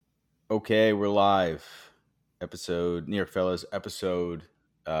Okay, we're live. New York Fellas, episode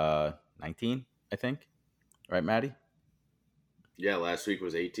 19, I think. Right, Maddie? Yeah, last week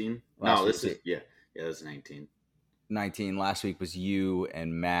was 18. Last No, week this was is yeah, this is 19. 19. Last week was you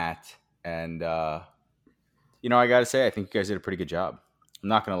and Matt. And, I got to say, I think you guys did a pretty good job. I'm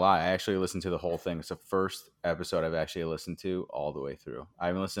not going to lie. I actually listened to the whole thing. It's the first episode I've actually listened to all the way through. I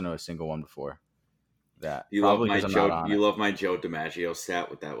haven't listened to a single one before. That You love probably my because I'm not Joe. on You it. love my Joe DiMaggio stat.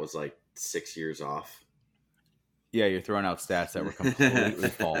 What that was like 6 years off. Yeah, you're throwing out stats that were completely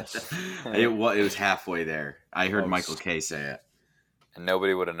false. It was halfway there. I heard Oh, Michael K say it. And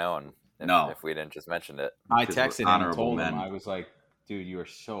nobody would have known if we didn't just mention it. I Because we're texted him and honorable told men. him, I was like, dude, you are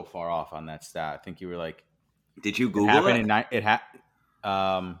so far off on that stat. I think you were like, Did you it Google happened it?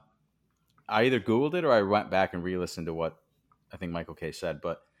 I either Googled it or I went back and re-listened to what I think Michael K said.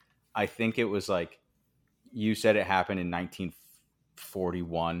 But I think it was like, you said it happened in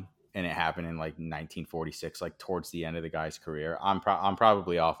 1941 and it happened in like 1946, like towards the end of the guy's career. I'm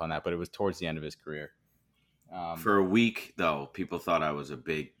probably off on that, but it was towards the end of his career. For a week, though, people thought I was a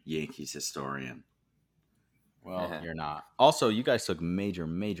big Yankees historian. Well, you're not. Also, you guys took major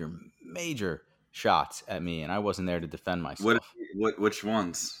shots at me, and I wasn't there to defend myself. Which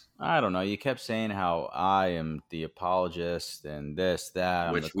ones? I don't know. You kept saying how I am the apologist and this, that.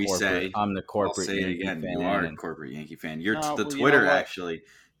 I'm Which the we corporate, say. I'm the corporate I'll say it Yankee again. fan. You are a corporate Yankee fan. You're No, the well, you Twitter know what? actually.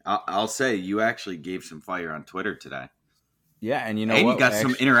 I'll say you actually gave some fire on Twitter today. Yeah, and you know And what? you got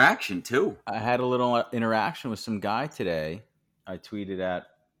some interaction too. I had a little interaction with some guy today. I tweeted at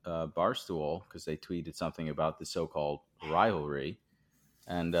Barstool because they tweeted something about the so-called rivalry.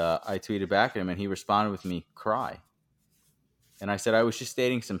 And I tweeted back at him, and he responded with me, cry. And I said, I was just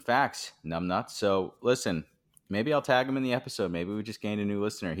stating some facts, numbnuts. So listen, maybe I'll tag him in the episode. Maybe we just gained a new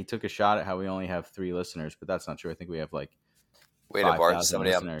listener. He took a shot at how we only have 3 listeners, but that's not true. I think we have like 5,000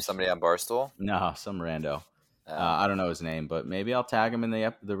 listeners. Somebody on Barstool? No, some rando. I don't know his name, but maybe I'll tag him in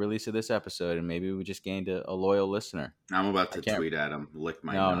the release of this episode, and maybe we just gained a loyal listener. I'm about to tweet at him. Lick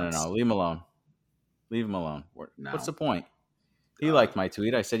my nuts. No. Leave him alone. Leave him alone. No. What's the point? He liked my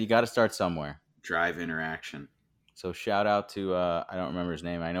tweet. I said, you got to start somewhere. Drive interaction. So shout out to, I don't remember his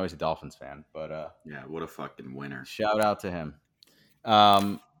name. I know he's a Dolphins fan, but yeah, what a fucking winner. Shout out to him.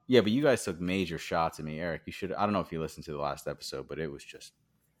 Yeah, but you guys took major shots at me, Eric. You should, I don't know if you listened to the last episode, but it was just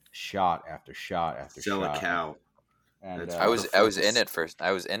shot after shot after Sell shot. a cow. And I was in it for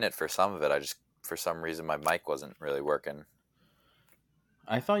some of it. I just, for some reason, my mic wasn't really working.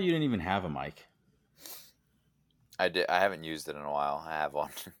 I thought you didn't even have a mic. I haven't used it in a while. I have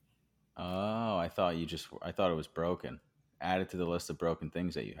one. Oh, I thought it was broken. Add it to the list of broken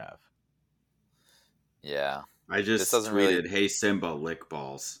things that you have. Yeah. I just tweeted, hey Simba, lick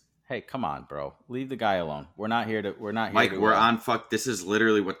balls. Hey, come on, bro. Leave the guy alone. We're not here to Mike, we're on this is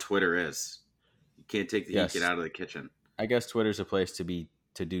literally what Twitter is. You can't take the heat out of the kitchen. I guess Twitter's a place to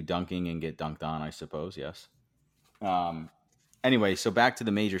do dunking and get dunked on, I suppose, yes. Anyway, so back to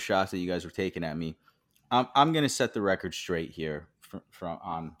the major shots that you guys were taking at me. I'm going to set the record straight here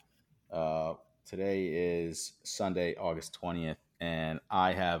today is Sunday, August 20th, and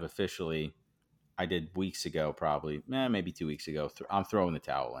I have officially, I did weeks ago, probably, maybe 2 weeks ago, I'm throwing the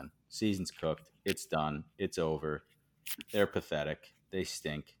towel in. Season's cooked. It's done. It's over. They're pathetic. They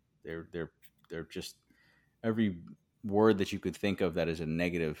stink. They're just every word that you could think of that is a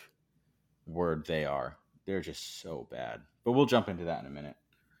negative word, they are. They're just so bad. But we'll jump into that in a minute.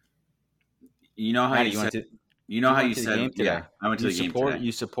 You know how Maddie, you said. Yeah, I went to the game today.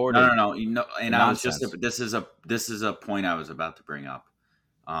 You supported. No. And I was nonsense. this is a point I was about to bring up.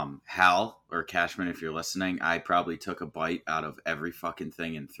 Hal or Cashman, if you're listening, I probably took a bite out of every fucking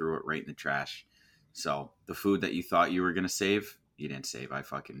thing and threw it right in the trash. So the food that you thought you were gonna save, you didn't save. I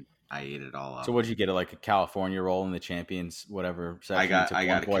ate it all up. So what'd you get? Like a California roll in the Champions, whatever section? I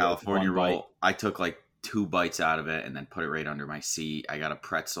got a California roll. I took like 2 bites out of it and then put it right under my seat. I got a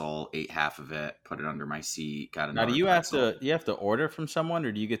pretzel, ate half of it, put it under my seat. Got another. Now, do you pretzel. have to order from someone,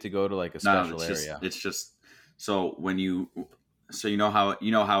 or do you get to go to like a special area? It's just so when you know how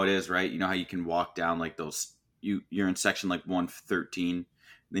it is, right? You know how you can walk down like those. You're in section like 113,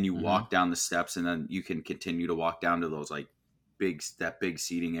 then you walk down the steps, and then you can continue to walk down to those like big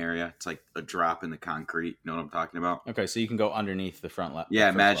seating area. It's like a drop in the concrete. You know what I'm talking about? Okay, so you can go underneath the front left. Yeah,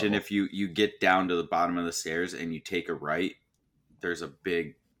 imagine if you get down to the bottom of the stairs and you take a right. There's a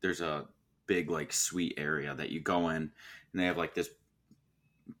big like suite area that you go in, and they have like this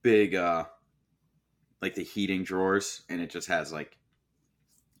big like the heating drawers, and it just has like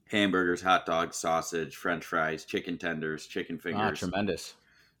hamburgers, hot dogs, sausage, French fries, chicken tenders, chicken fingers. Tremendous.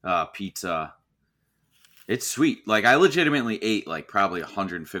 Pizza. It's sweet. Like I legitimately ate like probably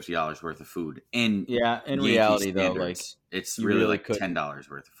 $150 worth of food in Yeah, in Yankee reality though, like standards. It's you really really like couldn't. $10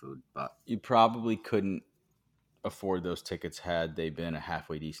 worth of food, but You probably couldn't afford those tickets had they been a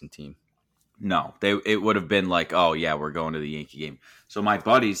halfway decent team. no, it would have been like, oh yeah, we're going to the Yankee game. So my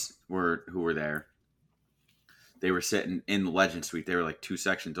buddies who were there. They were sitting in the Legend Suite. They were like 2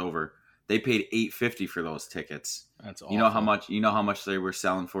 sections over. They paid $850 for those tickets. That's You know how awful. much? You know how much they were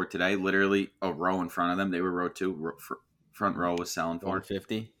selling for today? Literally a row in front of them. They were row two. Front row was selling for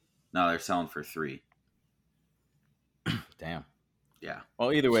 150. No, they're selling for $3. Damn. Yeah.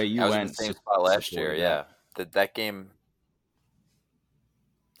 Well, either way, you I was in went the same spot last year. supported Yeah, that. that game.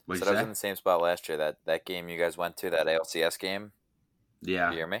 What So did I you was say? in the same spot last year. That game you guys went to, that ALCS game.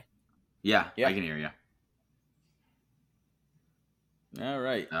 Yeah. You hear me? Yeah. Yeah. I can hear you. All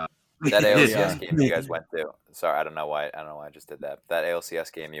right. That ALCS are. game you guys went to. Sorry, I don't know why I just did that. That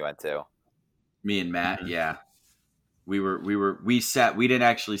ALCS game you went to. Me and Matt. Mhm. Yeah. We sat. We didn't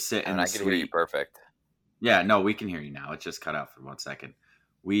actually sit in And the I could hear you suite. perfect. Yeah. No, we can hear you now. It just cut out for 1 second.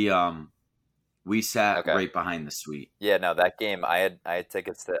 We sat Okay. right behind the suite. Yeah, no, that game I had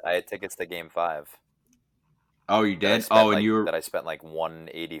tickets to Game 5. Oh, you That I did? spent Oh, and you were. that I spent like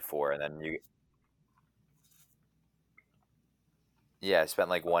 184, and then I spent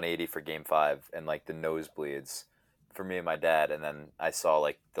like 180 for Game 5 and like the nosebleeds for me and my dad, and then I saw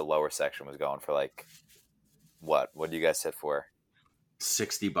like the lower section was going for like what? What do you guys sit for?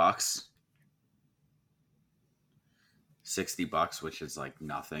 $60. $60, which is like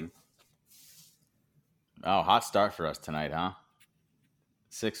nothing. Oh, hot start for us tonight, huh?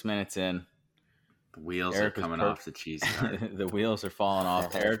 6 minutes in. The wheels Eric are was coming off the cheese cart. The wheels are falling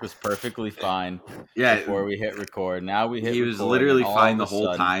off. Eric was perfectly fine Yeah, before we hit record. Now we hit he record. was literally and all fine of the a whole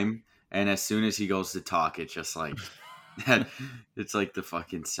sudden- time, and as soon as he goes to talk, it's just like it's like the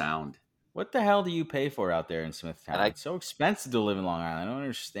fucking sound. What the hell do you pay for out there in Smithtown? And I- It's so expensive to live in Long Island. I don't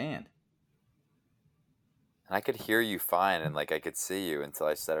understand. And I could hear you fine, and like I could see you until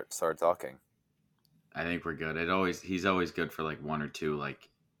I started talking. I think we're good. He's always good for like one or two. Like,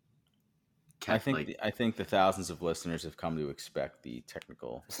 I think the thousands of listeners have come to expect the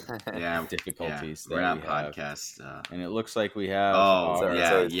technical yeah, difficulties we're that not we have. podcast. And it looks like we have. Oh So- yeah,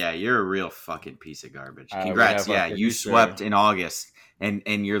 so- yeah. You're a real fucking piece of garbage. we Congrats. have our Yeah, you producer- swept in August, and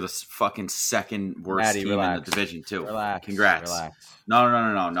you're the fucking second worst Maddie, team relax. in the division too. Relax. Congrats. Relax.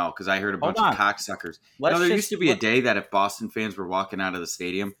 No. Because I heard a bunch Hold of on. cocksuckers. Let's There just- used to be a day that if Boston fans were walking out of the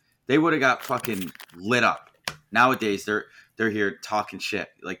stadium, they would have got fucking lit up. Nowadays, they're here talking shit.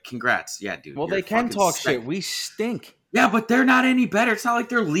 Like, congrats, yeah, dude. Well, You're they can fucking talk sick. shit. We stink. Yeah, but they're not any better. It's not like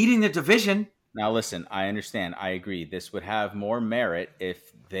they're leading the division. Now, listen, I understand. I agree. This would have more merit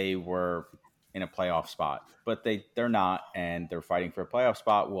if they were in a playoff spot, but they're not, and they're fighting for a playoff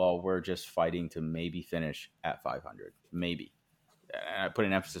spot while we're just fighting to maybe finish at 500. Maybe. And I put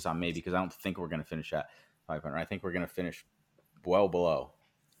an emphasis on maybe because I don't think we're going to finish at 500. I think we're going to finish well below.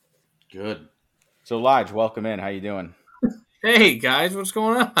 Good. So, Lige, welcome in. How you doing? Hey guys, what's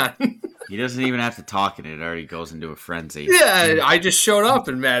going on? He doesn't even have to talk in it. It already goes into a frenzy. Yeah, I just showed up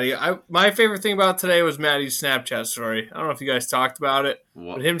and Maddie. My favorite thing about today was Maddie's Snapchat story. I don't know if you guys talked about it,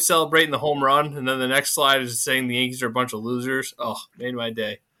 but him celebrating the home run, and then the next slide is saying the Yankees are a bunch of losers. Oh, made my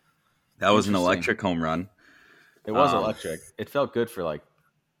day. That was an Interesting. electric home run. It was electric. It felt good for like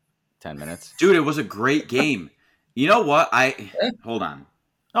 10 minutes. Dude, it was a great game. You know what? Hold on.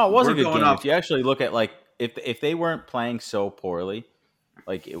 No, it was a We're good going game. up- If you actually look at like if they weren't playing so poorly,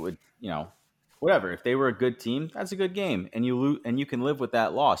 like it would, whatever. If they were a good team, that's a good game, and you can live with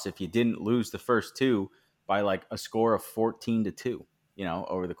that loss if you didn't lose the first two by like a score of 14-2,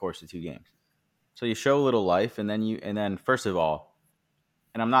 over the course of two games. So you show a little life, and then first of all,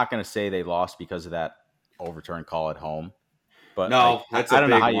 and I'm not going to say they lost because of that overturned call at home. But No, that's I a don't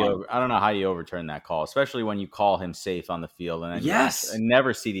know big how one. I don't know how you overturn that call, especially when you call him safe on the field and then Yes. I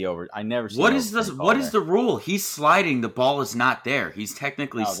never see the over. I never see. What the is this? overturn call What is there. the rule? He's sliding. The ball is not there. He's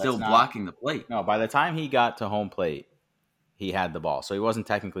technically No, that's still not- blocking the plate. No, by the time he got to home plate, he had the ball, so he wasn't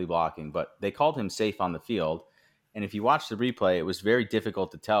technically blocking. But they called him safe on the field, and if you watch the replay, it was very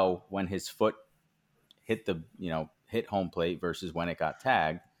difficult to tell when his foot hit hit home plate versus when it got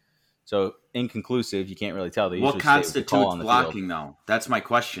tagged. So inconclusive, you can't really tell. They What usually stay with the call constitutes on the blocking, field. though? That's my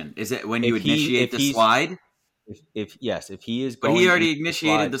question. Is it when you If he- initiate if the he's- slide? If he is But going, he already into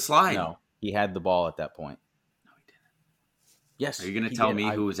initiated the slide. No, he had the ball at that point. No, he didn't. Yes. Are you going to he tell did. me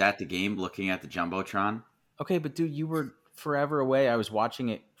who was at the game looking at the jumbotron? Okay, but dude, you were forever away. I was watching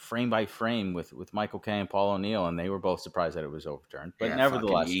it frame by frame with Michael Kay and Paul O'Neill, and they were both surprised that it was overturned. But Yeah,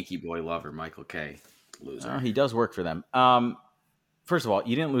 nevertheless, fucking Yankee boy lover Michael Kay, loser. he does work for them. First of all,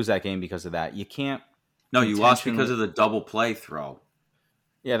 you didn't lose that game because of that. You can't No, you lost because of the double play throw.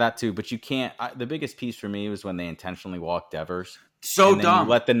 Yeah, that too. But you can't. The biggest piece for me was when they intentionally walked Devers. So and then dumb.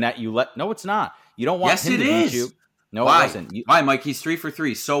 You let the net. No, it's not. You don't want him to beat you. No, Why? It wasn't. Why, Mike? He's 3 for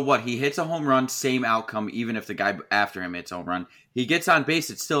 3. So what? He hits a home run, same outcome. Even if the guy after him hits a home run, he gets on base.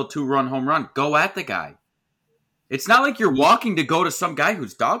 It's still a 2-run home run. Go at the guy. It's not like you're walking to go to some guy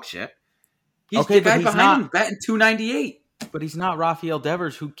who's dog shit. He's the guy behind him batting .298. But he's not Rafael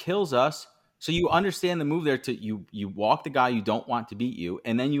Devers, who kills us. So you understand the move there to you walk the guy you don't want to beat you,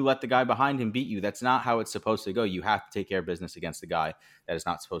 and then you let the guy behind him beat you. That's not how it's supposed to go. You have to take care of business against the guy that is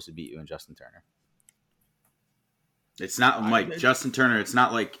not supposed to beat you in Justin Turner. It's not Mike, Justin Turner. It's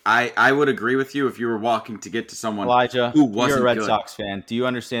not like I would agree with you if you were walking to get to someone Elijah, who wasn't you're a Red good. Sox fan. Do you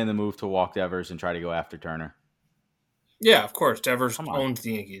understand the move to walk Devers and try to go after Turner? Yeah, of course. Devers owns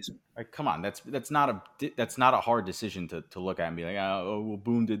the Yankees. Like, come on, that's not a hard decision to look at and be like, oh, well,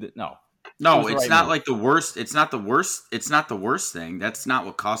 Boone did it. No, it's not like the worst. It's not the worst. It's not the worst thing. That's not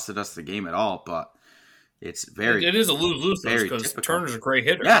what costed us the game at all. But it's very. It is a lose because Turner's a great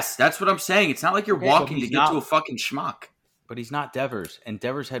hitter. Yes, that's what I'm saying. It's not like you're walking to get to a fucking schmuck. But he's not Devers, and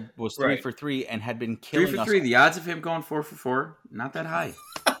Devers was 3 for 3 and had been killing us. 3 for 3. The odds of him going 4 for 4, not that high.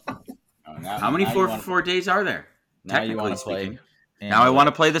 How many 4 for 4 days are there? Now you want to play. Now I want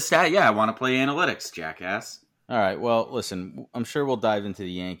to play the stat. Yeah, I want to play analytics, jackass. All right. Well, listen. I'm sure we'll dive into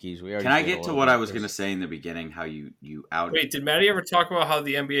the Yankees. Can I get to what I was going to say in the beginning? How you out? Wait, did Matty ever talk about how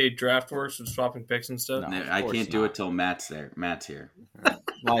the NBA draft works with swapping picks and stuff? No, I can't do it till Matt's there. Matt's here.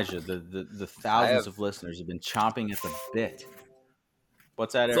 Elijah, the thousands of listeners have been chomping at the bit.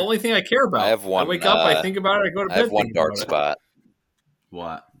 What's that? It's the only thing I care about. I have one. I wake up, I think about it, I go to bed. I have one dark spot.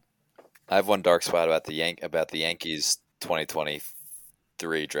 What? I have one dark spot about the Yankees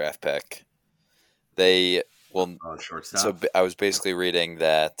 2023 draft pick. They will. Shortstop. So I was basically reading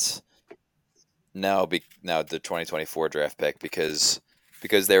that now the 2024 draft pick because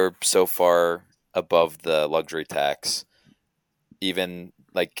they were so far above the luxury tax. Even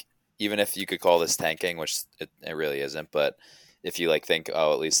if you could call this tanking, which it really isn't, but if you think,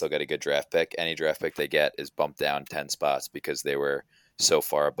 at least they'll get a good draft pick, any draft pick they get is bumped down 10 spots because they were so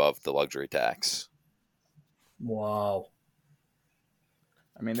far above the luxury tax. Wow.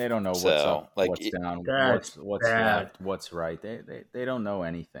 I mean, they don't know what's up, what's down, what's left, what's right. They don't know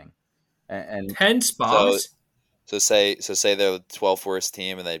anything. And 10 spots. So say they're the 12th worst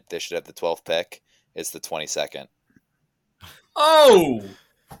team and they should have the 12th pick. It's the 22nd. Oh.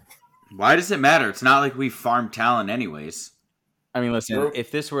 Why does it matter? It's not like we farm talent anyways. I mean, listen,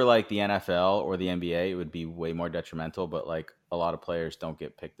 if this were like the NFL or the NBA, it would be way more detrimental, but a lot of players don't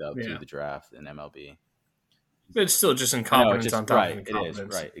get picked up to the draft in MLB. But it's still just incompetence on top of incompetence. It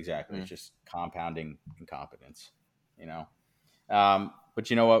is, right, exactly. It's just compounding incompetence, But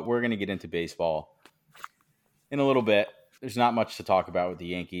you know what? We're going to get into baseball in a little bit. There's not much to talk about with the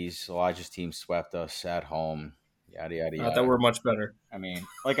Yankees. Elijah's team swept us at home. Yada, yada, yada. Not that we're much better. I mean,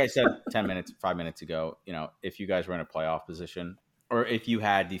 like I said 5 minutes ago, if you guys were in a playoff position or if you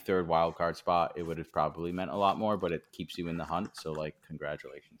had the third wild card spot, it would have probably meant a lot more, but it keeps you in the hunt. So,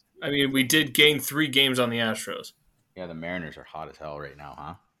 congratulations. I mean, we did gain 3 games on the Astros. Yeah, the Mariners are hot as hell right now,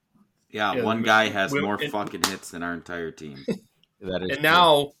 huh? Yeah, one guy has more fucking hits than our entire team. That is and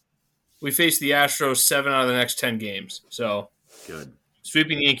now we face the Astros 7 out of the next 10 games. So, good.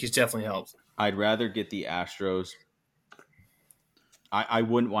 Sweeping the Yankees definitely helps. I'd rather get the Astros. I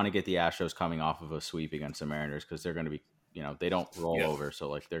wouldn't want to get the Astros coming off of a sweep against the Mariners because they're going to be, they don't roll over.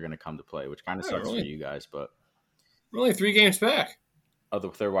 So, they're going to come to play, which kind of sucks for you guys. But we're only 3 games back. Of the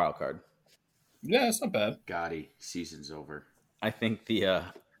third wild card. Yeah, it's not bad. Gotti, season's over. I think the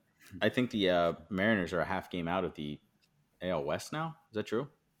Mariners are a half game out of the AL West now. Is that true?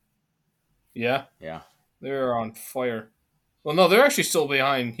 Yeah. Yeah. They're on fire. Well, no, they're actually still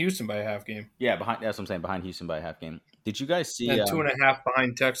behind Houston by a half game. Yeah, that's what I'm saying. Behind Houston by a half game. Did you guys see? And 2.5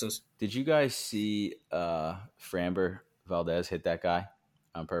 behind Texas. Did you guys see Framber Valdez hit that guy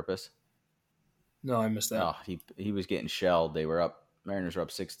on purpose? No, I missed that. Oh, he was getting shelled. Mariners were up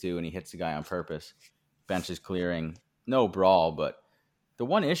 6-2, and he hits the guy on purpose. Bench is clearing. No brawl, but the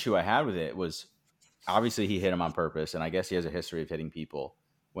one issue I had with it was obviously he hit him on purpose, and I guess he has a history of hitting people.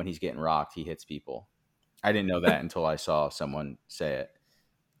 When he's getting rocked, he hits people. I didn't know that until I saw someone say it.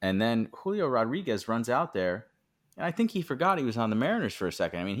 And then Julio Rodriguez runs out there, and I think he forgot he was on the Mariners for a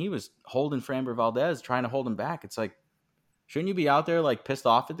second. I mean, he was holding Framber Valdez, trying to hold him back. It's like, shouldn't you be out there pissed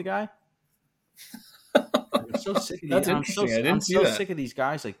off at the guy? I'm so sick of these. I'm so sick of these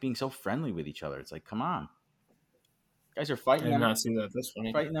guys being so friendly with each other. It's like, come on, guys are fighting. I did not see that. That's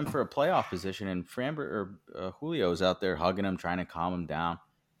funny. Fighting them for a playoff position, and Framber or Julio's out there hugging him, trying to calm him down.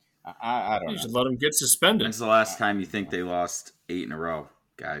 I don't You know. should let them get suspended. When's the last time you think they lost 8 in a row,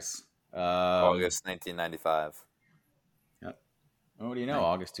 guys? August 1995. Yep. What do you know?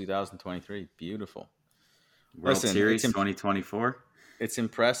 August 2023. Beautiful. World Listen, Series 2024. It's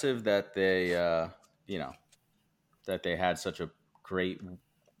impressive that they, that they had such a great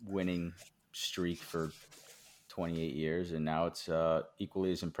winning streak for 28 years, and now it's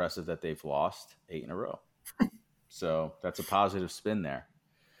equally as impressive that they've lost 8 in a row. So that's a positive spin there.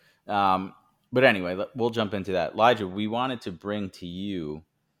 But anyway, we'll jump into that. Elijah, we wanted to bring to you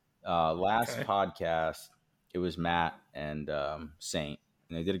last podcast. It was Matt and Saint,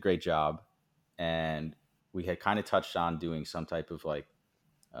 and they did a great job. And we had kind of touched on doing some type of like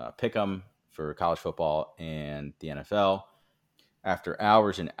pick 'em for college football and the NFL. After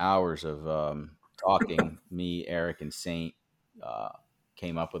hours and hours of talking, me, Eric, and Saint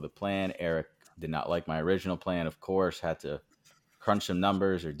came up with a plan. Eric did not like my original plan, of course, had to crunch some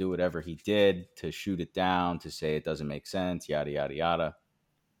numbers or do whatever he did to shoot it down, to say it doesn't make sense, yada, yada, yada,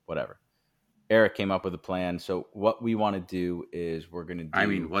 whatever. Eric came up with a plan. So what we want to do is we're going to do... I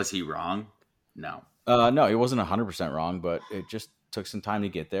mean, was he wrong? No. No, he wasn't 100% wrong, but it just took some time to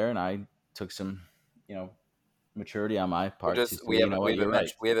get there, and I took some, maturity on my part. We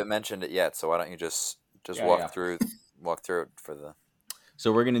haven't mentioned it yet, so why don't you just walk through it for the...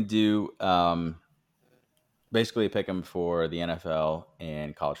 So we're going to do basically pick them for the NFL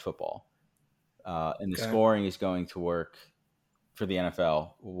and college football. And the scoring is going to work for the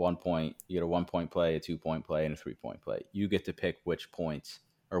NFL. 1 point, you get a 1 point play, a 2 point play, and a 3 point play. You get to pick which points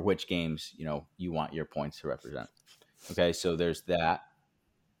or which games, you want your points to represent. Okay, so there's that.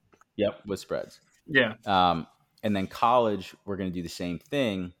 Yep, with spreads. Yeah. And then college, we're going to do the same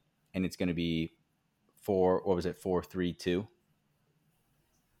thing, and it's going to be 4-3-2.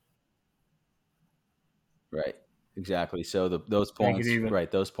 Right, exactly. So those points, right?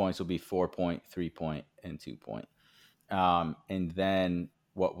 Those points will be 4 point, 3 point, and 2 point. And then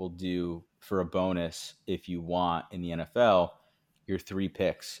what we'll do for a bonus, if you want in the NFL, your 3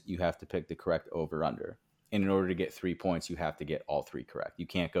 picks, you have to pick the correct over under. And in order to get 3 points, you have to get all 3 correct. You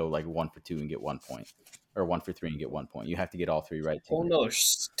can't go like 1 for 2 and get 1 point, or 1 for 3 and get 1 point. You have to get all 3 right. Whole nother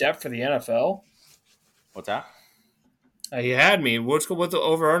step for the NFL. What's that? You had me. What's with the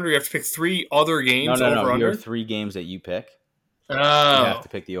over under? You have to pick 3 other games. No. There are 3 games that you pick. Oh. You have to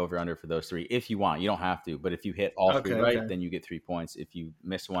pick the over under for those 3 if you want. You don't have to, but if you hit all 3 right, then you get 3 points. If you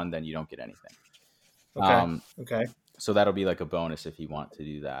miss one, then you don't get anything. Okay. So that'll be like a bonus if you want to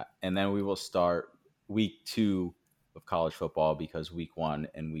do that. And then we will start week 2 of college football, because week 1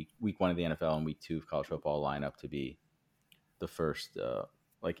 and week 1 of the NFL and week 2 of college football line up to be the first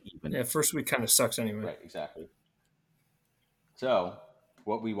even. Yeah, first week kind of sucks anyway. Right, exactly. So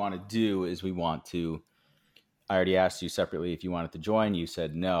what we want to do is I already asked you separately if you wanted to join. You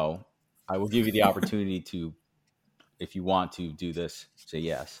said no. I will give you the opportunity to, if you want to do this, say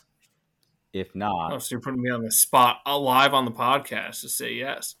yes. If not... Oh, so you're putting me on the spot live on the podcast to say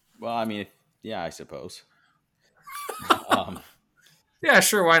yes. Well, I mean, I suppose. Yeah,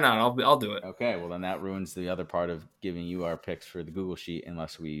 sure. Why not? I'll do it. Okay, well, then that ruins the other part of giving you our picks for the Google Sheet,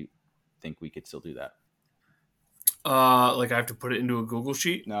 unless we think we could still do that. I have to put it into a Google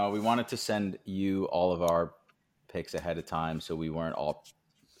Sheet? No, we wanted to send you all of our picks ahead of time, so we weren't all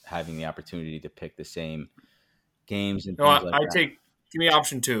having the opportunity to pick the same games and things like that. Give me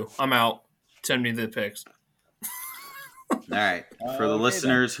option 2. I'm out. Send me the picks. All right. For the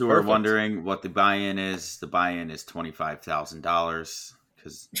listeners who are wondering what the buy-in is $25,000,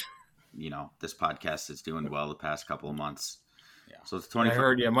 because this podcast is doing well the past couple of months. Yeah. So it's 25. I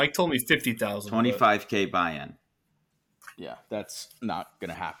heard. Yeah, Mike told me 50,000. $25K buy-in. Yeah, that's not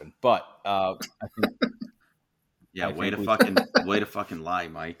gonna happen. But I think. Yeah, way to fucking lie,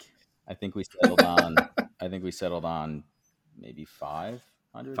 Mike. I think we settled on. Maybe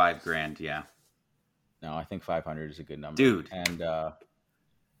 500. $5,000. Yeah. No, I think 500 is a good number, dude. And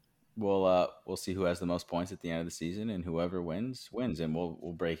we'll see who has the most points at the end of the season, and whoever wins, and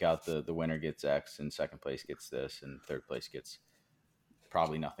we'll break out the winner gets X, and second place gets this, and third place gets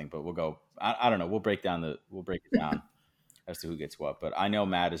probably nothing. But we'll go. I don't know. We'll break it down as to who gets what. But I know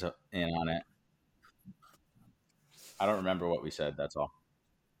Matt is in on it. I don't remember what we said. That's all.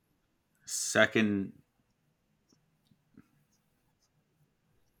 Second.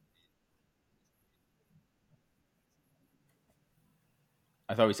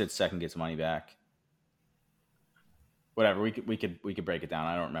 I thought we said second gets money back. Whatever, we could break it down.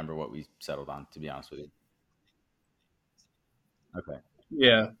 I don't remember what we settled on, to be honest with you. Okay.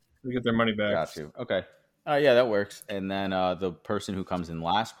 Yeah, we get their money back. Got you. Okay. Yeah, that works. And then the person who comes in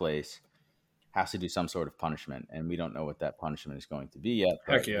last place has to do some sort of punishment, and we don't know what that punishment is going to be yet.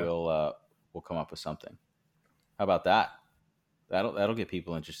 But Heck yeah. we'll come up with something. How about that? That'll get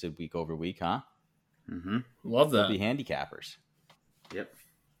people interested week over week, huh? Mm-hmm. Love We'll that. be handicappers. Yep.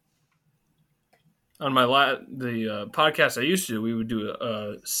 On my the podcast I used to do, we would do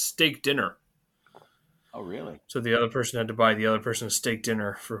a steak dinner. Oh, really? So the other person had to buy the other person a steak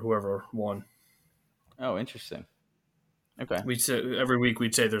dinner for whoever won. Oh, interesting. Okay. We'd say every week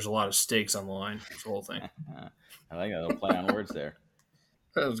we'd say there's a lot of stakes on the line. This whole thing. I like that little play on words there.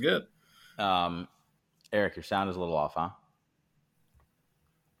 That was good. Eric, your sound is a little off, huh?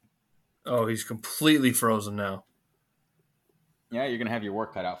 Oh, he's completely frozen now. Yeah, you're gonna have your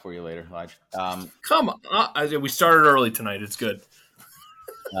work cut out for you later, Lige. Come on, we started early tonight. It's good.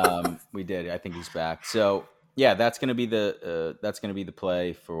 We did. I think he's back. So yeah, that's gonna be the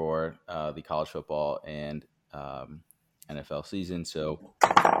play for the college football and NFL season. So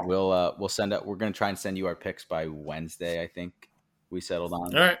we'll send out. We're gonna try and send you our picks by Wednesday. I think we settled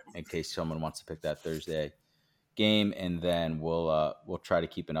on. All right. In case someone wants to pick that Thursday game, and then we'll try to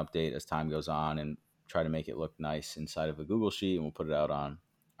keep an update as time goes on and try to make it look nice inside of a Google sheet, and we'll put it out on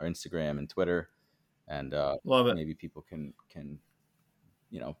our Instagram and Twitter, and Love it. maybe people can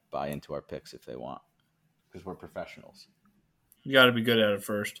buy into our picks if they want, because we're professionals. You got to be good at it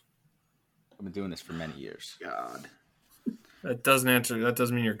first. I've been doing this for many years. God. That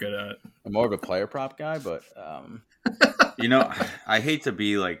doesn't mean you're good at it. I'm more of a player prop guy, but I hate to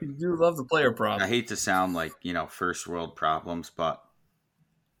be like, You do love the player prop. I hate to sound like, first world problems, but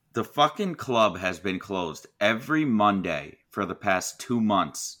the fucking club has been closed every Monday for the past 2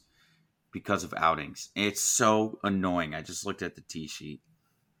 months because of outings. It's so annoying. I just looked at the tee sheet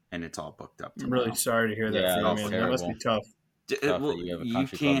and it's all booked up I'm tomorrow. really sorry to hear that. Yeah, For you, that's man. That must be tough. tough that you have a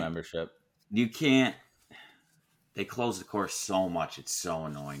country club membership. You can't. They close the course so much. It's so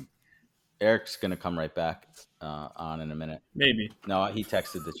annoying. Eric's gonna come right back on in a minute. Maybe. No, he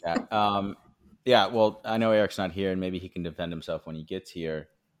texted the chat. Yeah, well, I know Eric's not here, and maybe he can defend himself when he gets here.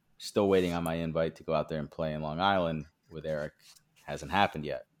 Still waiting on my invite to go out there and play in Long Island with Eric. Hasn't happened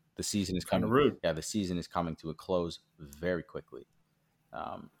yet. The season is coming. Kinda rude. Yeah, the season is coming to a close very quickly.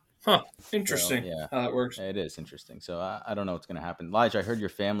 Interesting. So, yeah, how that works. it is interesting. So I don't know what's going to happen. Lige, I heard your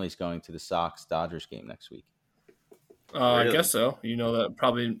family's going to the Sox-Dodgers game next week. I Really? guess so. You know that,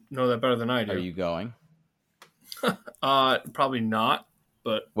 probably know that better than I do. Are you going? Probably not,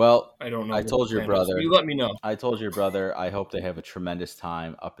 but Well, I don't know. I what told the your plan is. brother. You let me know. I told your brother I hope they have a tremendous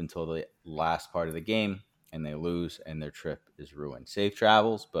time up until the last part of the game, and they lose, and their trip is ruined. Safe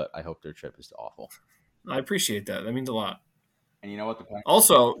travels, but I hope their trip is awful. I appreciate that. That means a lot. And you know what the point?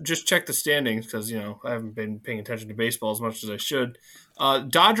 Also, just check the standings because, I haven't been paying attention to baseball as much as I should.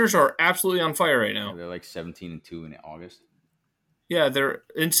 Dodgers are absolutely on fire right now. They're like 17-2 in August. Yeah, they're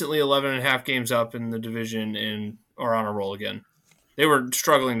instantly 11 and a half games up in the division and are on a roll again. They were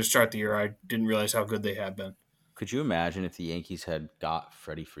struggling to start the year. I didn't realize how good they have been. Could you imagine if the Yankees had got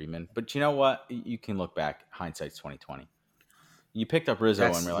Freddie Freeman? But you know what? You can look back. Hindsight's 2020. You picked up Rizzo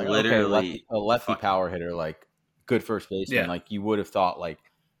That's and we're like, literally a lefty power hitter, like good first baseman. Yeah. Like you would have thought, like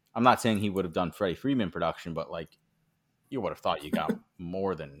I'm not saying he would have done Freddie Freeman production, but like you would have thought you got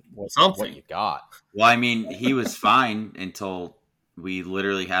more than what you got. Well, I mean, he was fine until we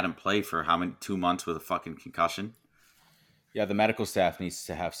literally had him play for 2 months with a fucking concussion. Yeah, the medical staff needs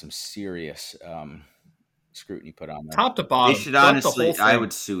to have some serious scrutiny put on them. Top to bottom. They should honestly, I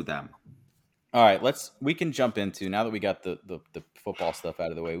would sue them. All right, we can jump into, now that we got the football stuff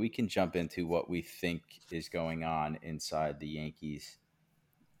out of the way, we can jump into what we think is going on inside the Yankees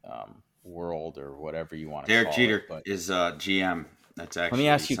world or whatever you want to Derek call Jeter it. But is GM. That's actually. let me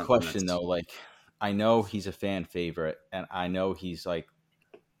ask you a something question though. Like, I know he's a fan favorite, and I know he's like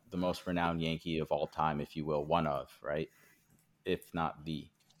the most renowned Yankee of all time, if you will, one of, right? If not the.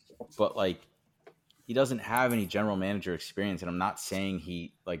 But like, he doesn't have any general manager experience, and I'm not saying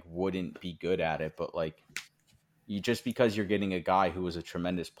he like wouldn't be good at it, but like, just because you're getting a guy who was a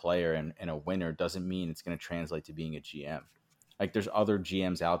tremendous player and a winner doesn't mean it's going to translate to being a GM. Like, there's other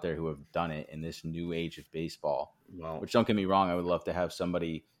GMs out there who have done it in this new age of baseball. Well, Which, don't get me wrong, I would love to have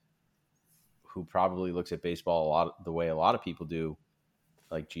somebody who probably looks at baseball a lot the way a lot of people do,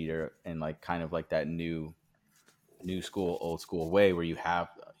 like Jeter, and like kind of like that new school, old school way where you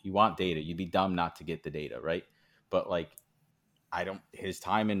want data. You'd be dumb not to get the data, right? But like, his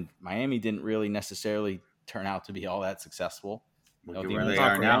time in Miami didn't really necessarily turn out to be all that successful. look at where they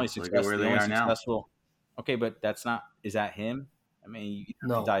are now. Look at where they are now. Okay, but is that him? I mean, you have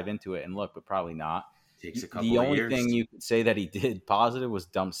No. to dive into it and look, but probably not. Takes a couple The of only years. thing you could say that he did positive was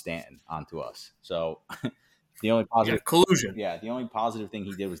dump Stanton onto us. So The only positive, collusion. yeah, the only positive thing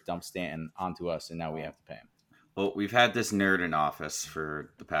he did was dump Stanton onto us, and now we have to pay him. Well, we've had this nerd in office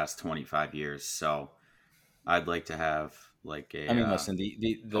for the past 25 years, so I'd like to have like a Listen,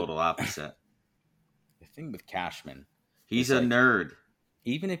 the total opposite. The thing with Cashman, he's a nerd.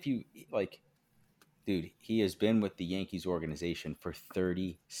 Even if you like, dude, he has been with the Yankees organization for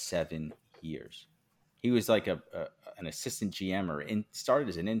 37 years. He was like an assistant GM started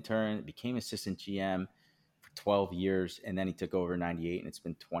as an intern, became assistant GM for 12 years, and then he took over in 98, and it's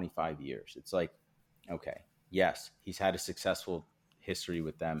been 25 years. It's like, okay, yes, he's had a successful history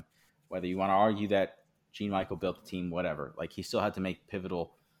with them. Whether you want to argue that Gene Michael built the team, whatever, like he still had to make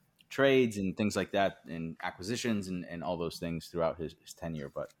pivotal trades and things like that and acquisitions and all those things throughout his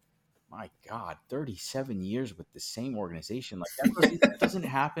tenure. But my God, 37 years with the same organization. Like that doesn't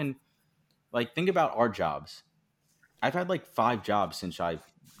happen. Like, think about our jobs. I've had like 5 jobs since I've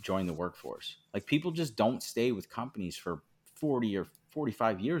joined the workforce. Like, people just don't stay with companies for 40 or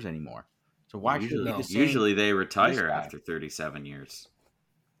 45 years anymore. So why should it be the same? Usually they retire after 37 years.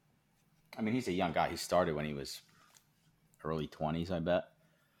 I mean, he's a young guy. He started when he was early 20s, I bet,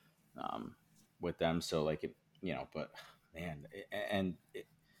 with them. So, like, but man,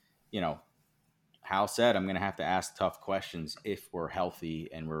 Hal said, I'm going to have to ask tough questions if we're healthy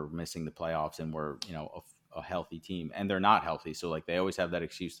and we're missing the playoffs and we're, a healthy team. And they're not healthy. So, like, they always have that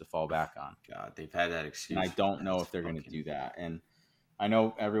excuse to fall back on. God, they've had that excuse. And I don't know if they're going to do that. And I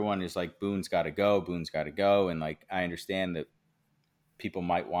know everyone is like, Boone's got to go. And, like, I understand that people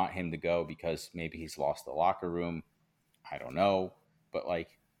might want him to go because maybe he's lost the locker room. I don't know. But, like,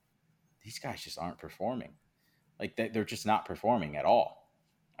 these guys just aren't performing. Like, they're just not performing at all.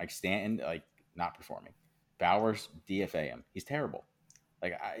 Like, Stanton, like, not performing. Bowers, DFA him. He's terrible.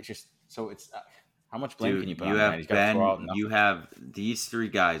 Like, it's how much blame can you put on that? You have these 3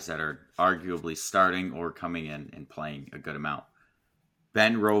 guys that are arguably starting or coming in and playing a good amount.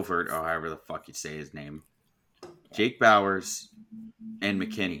 Ben Rovert, or however the fuck you say his name, Jake Bowers, and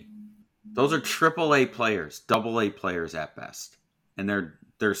McKinney. Those are AAA players, AA players at best, and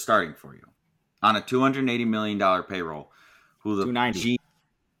they're starting for you on a $280 million payroll. Who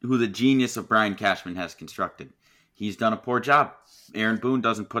the genius of Brian Cashman has constructed. He's done a poor job. Aaron Boone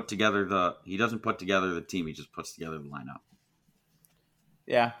doesn't put together the team. He just puts together the lineup.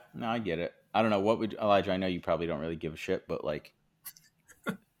 Yeah, no, I get it. I don't know Elijah, I know you probably don't really give a shit, but like,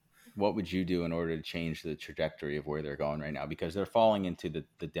 what would you do in order to change the trajectory of where they're going right now? Because they're falling into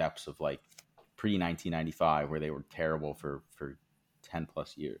the depths of like pre-1995 where they were terrible for 10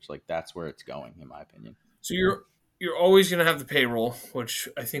 plus years. Like, that's where it's going, in my opinion. So you're always going to have the payroll, which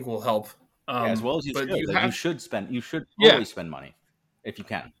I think will help. As well as you should. You should always spend money if you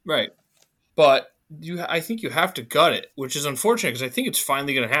can. Right. But I think you have to gut it, which is unfortunate because I think it's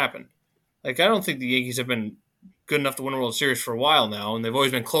finally going to happen. Like, I don't think the Yankees have been good enough to win a World Series for a while now, and they've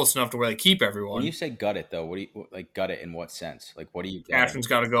always been close enough to where they keep everyone. When you say gut it, though, what do you like? Gut it in what sense? Like, what do you? Cashman's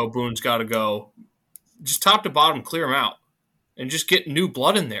got to go. Boone's got to go. Just top to bottom, clear them out, and just get new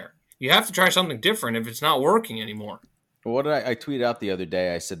blood in there. You have to try something different if it's not working anymore. What did I tweeted out the other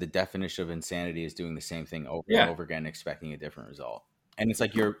day? I said the definition of insanity is doing the same thing over and over again, expecting a different result. And it's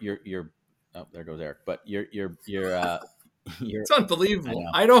like you're. Oh, there goes Eric. But you're. It's unbelievable.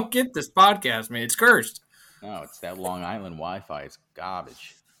 I don't get this podcast, man. It's cursed. No, it's that Long Island Wi-Fi. It's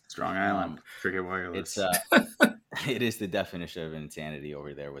garbage. Strong Island, cricket wireless. It is the definition of insanity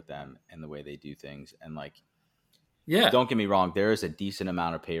over there with them and the way they do things. And like, don't get me wrong, there is a decent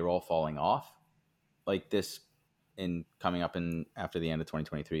amount of payroll falling off, like this, in coming up in after the end of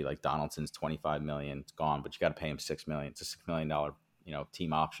 2023. Like Donaldson's $25 million, it's gone, but you got to pay him $6 million. It's a $6 million,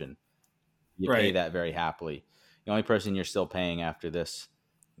 team option. You pay that very happily. The only person you're still paying after this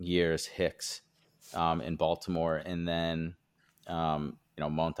year is Hicks. In Baltimore, and then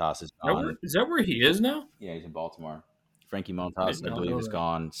Montas is gone. Is that where he is now? Yeah, he's in Baltimore. Frankie Montas, I believe, is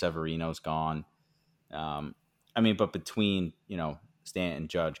gone. Severino's gone. But between Stanton,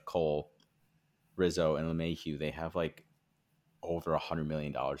 Judge, Cole, Rizzo, and LeMahieu, they have like over $100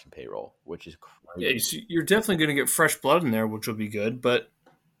 million in payroll, which is crazy. Yeah, so you're definitely going to get fresh blood in there, which will be good. But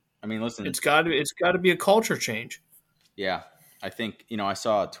I mean, listen, it's got to be a culture change. Yeah, I think I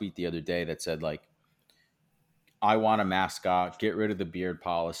saw a tweet the other day that said like, I want a mascot. Get rid of the beard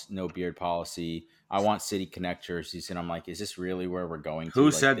policy. No beard policy. I want City Connect jerseys. And I'm like, is this really where we're going to?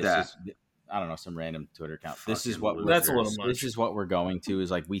 Who said that? I don't know, some random Twitter account. That's a little much. This is what we're going to. Is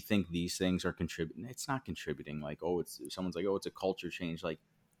like, we think these things are contributing. It's not contributing. Like, someone's like, it's a culture change. Like,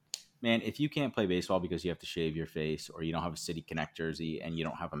 man, if you can't play baseball because you have to shave your face, or you don't have a City Connect jersey, and you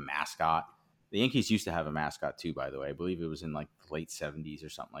don't have a mascot. The Yankees used to have a mascot too, by the way. I believe it was in like the late 70s or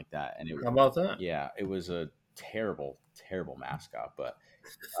something like that. And how about that? Yeah, it was terrible mascot. But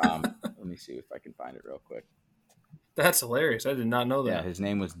let me see if I can find it real quick. That's hilarious. I did not know that. Yeah, his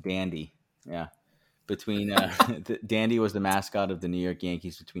name was Dandy. Yeah. Between Dandy was the mascot of the New York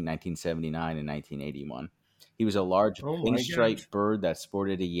Yankees between 1979 and 1981. He was a large pinstripe bird that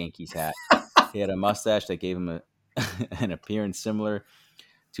sported a Yankees hat. He had a mustache that gave him an appearance similar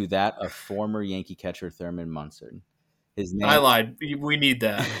to that of former Yankee catcher Thurman Munson. His name. I lied. We need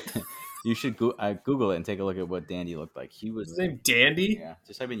that. You should Google it and take a look at what Dandy looked like. He was his name Dandy. Yeah,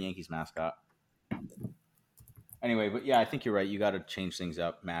 just type in Yankees mascot. Anyway, but yeah, I think you're right. You got to change things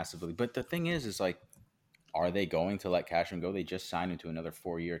up massively. But the thing is like, are they going to let Cashman go? They just signed him to another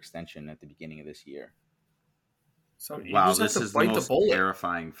 4-year extension at the beginning of this year. So wow, this is the most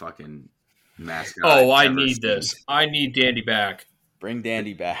terrifying fucking mascot. Oh, I need this. I need Dandy back. Bring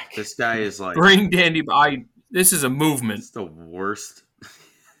Dandy back. This guy is like... Bring Dandy back. This is a movement. It's the worst.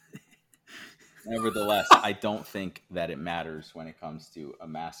 Nevertheless, I don't think that it matters when it comes to a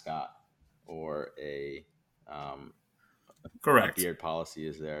mascot or a correct beard policy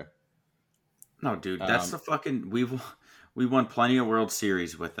is there. No, dude, that's the fucking... We won plenty of World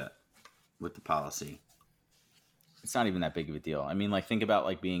Series with it, with the policy. It's not even that big of a deal. I mean, like, think about,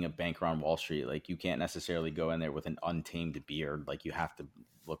 like, being a banker on Wall Street. Like, you can't necessarily go in there with an untamed beard. Like, you have to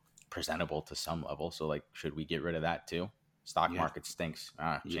look presentable to some level. So, like, should we get rid of that, too? Stock market stinks.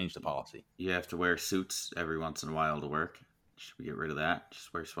 Change the policy. You have to wear suits every once in a while to work. Should we get rid of that?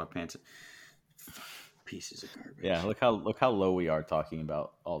 Just wear sweatpants. Pieces of garbage. Yeah, look how low we are talking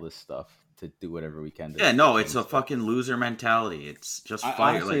about all this stuff to do whatever we can. Yeah, no, it's a fucking loser mentality. It's just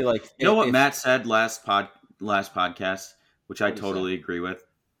fire. Honestly, you know what Matt said last podcast, which I totally agree with.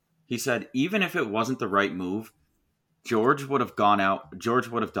 He said even if it wasn't the right move, George would have gone out. George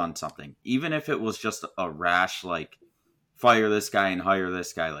would have done something, even if it was just a rash like fire this guy and hire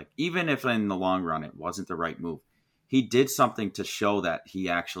this guy. Like even if in the long run it wasn't the right move, he did something to show that he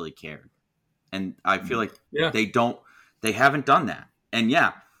actually cared. And I feel like they haven't done that. And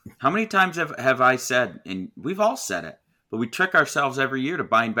yeah, how many times have I said, and we've all said it, but we trick ourselves every year to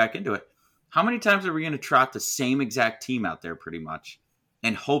buying back into it. How many times are we going to trot the same exact team out there pretty much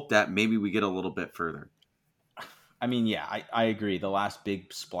and hope that maybe we get a little bit further? I mean, yeah, I agree. The last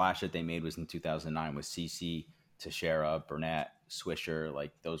big splash that they made was in 2009 with CeCe, Teixeira, Burnett, Swisher.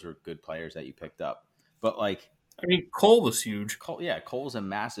 Like, those were good players that you picked up. But, like, I mean, Cole was huge. Cole's a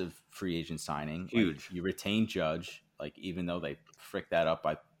massive free agent signing. Huge. Like, you retain Judge, like, even though they fricked that up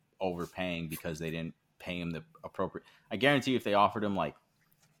by overpaying because they didn't pay him the appropriate. I guarantee you if they offered him, like,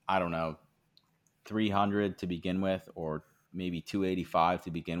 I don't know, $300 to begin with, or maybe $285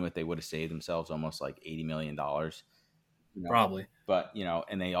 to begin with, they would have saved themselves almost like $80 million. Probably. But,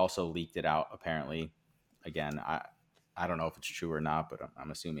 and they also leaked it out, apparently. Again, I don't know if it's true or not, but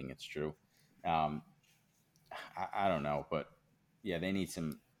I'm assuming it's true. I don't know, but yeah, they need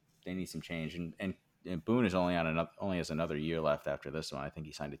some change, and Boone is only has another year left after this one. I think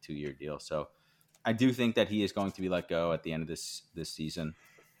he signed a 2-year deal, so I do think that he is going to be let go at the end of this season.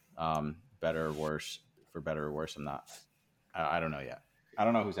 Better or worse, for better or worse, I don't know yet. I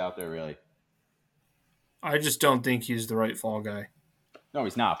don't know who's out there really. I just don't think he's the right fall guy. No,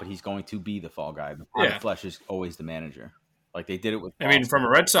 he's not, but he's going to be the fall guy. The Flesh is always the manager. Like they did it with Boston. I mean, from a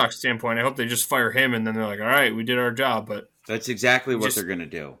Red Sox standpoint, I hope they just fire him and then they're like, all right, we did our job. But that's exactly what they're going to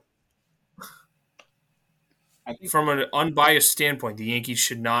do. I think from an unbiased standpoint, the Yankees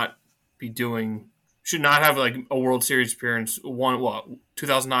should not have like a World Series appearance.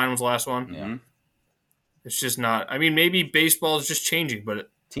 2009 was the last one? Yeah. It's just not. I mean, maybe baseball is just changing, but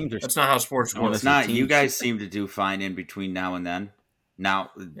that's not how sports work. It's not. You guys seem to do fine in between now and then.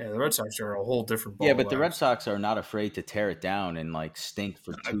 Now, the Red Sox are a whole different ball. Yeah, but the Red Sox are not afraid to tear it down and like stink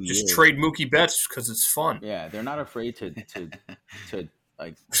for 2 years. Just trade Mookie Betts because it's fun. Yeah, they're not afraid to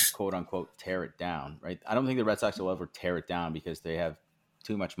like quote unquote tear it down, right? I don't think the Red Sox will ever tear it down because they have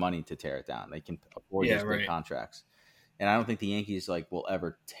too much money to tear it down. They can afford these big contracts, and I don't think the Yankees will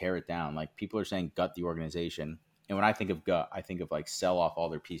ever tear it down. Like people are saying, gut the organization, and when I think of gut, I think of like sell off all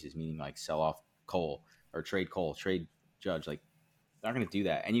their pieces, meaning like sell off Cole, trade Judge, like. They're not going to do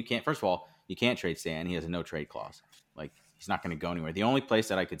that. And you can't, first of all, you can't trade Stan. He has a no trade clause. Like, he's not going to go anywhere. The only place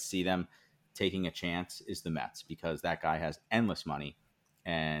that I could see them taking a chance is the Mets because that guy has endless money.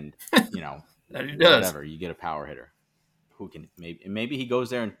 And, that he does. Whatever, you get a power hitter who can maybe he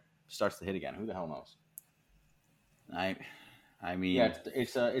goes there and starts to hit again. Who the hell knows? I mean, yeah,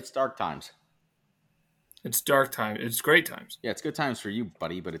 it's dark times. It's dark time. It's great times. Yeah, it's good times for you,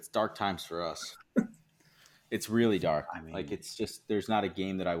 buddy, but it's dark times for us. It's really dark. I mean, like it's just there's not a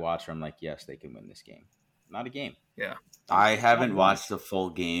game that I watch where I'm like, yes, they can win this game. Not a game. Yeah. I haven't watched the full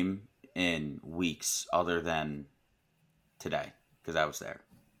game in weeks other than today because I was there.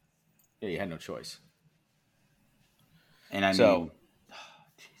 Yeah, you had no choice. And I So, mean,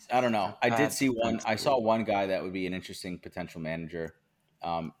 I don't know. I did see one. Thanks, I saw one guy that would be an interesting potential manager.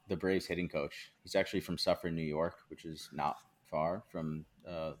 The Braves hitting coach. He's actually from Suffern, New York, which is not far from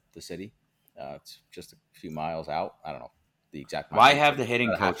the city. It's just a few miles out. I don't know the exact. why mileage. have It's the hitting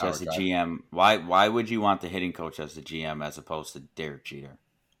about a coach half-hour as the drive. GM? Why would you want the hitting coach as the GM as opposed to Derek Jeter?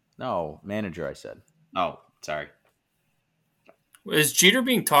 No, manager. I said. Oh, sorry. Is Jeter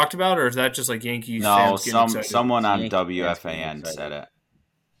being talked about, or is that just like Yankees No, fans getting excited? someone on Yankee fans getting WFAN excited. said it.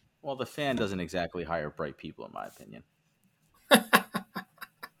 Well, the fan doesn't exactly hire bright people, in my opinion.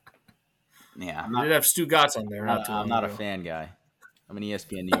 Yeah, We did have Stu Gatz on there. I'm not a fan guy. I'm an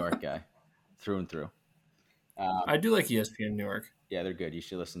ESPN New York guy, through and through. I do like ESPN New York. Yeah, they're good. You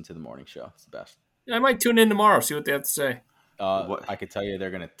should listen to the morning show. It's the best. I might tune in tomorrow, see what they have to say. I could tell you they're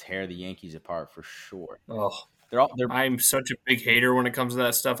going to tear the Yankees apart for sure. Oh, They're I'm such a big hater when it comes to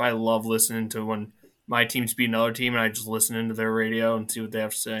that stuff. I love listening to when my teams beat another team, and I just listen into their radio and see what they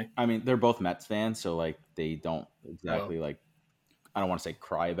have to say. I mean, they're both Mets fans, so like they don't exactly like. I don't want to say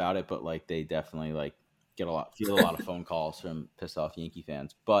cry about it, but like they definitely like feel a lot of phone calls from pissed off Yankee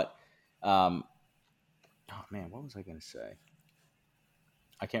fans. But, oh man, what was I going to say?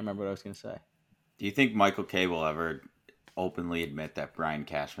 I can't remember what I was going to say. Do you think Michael Kay will ever openly admit that Brian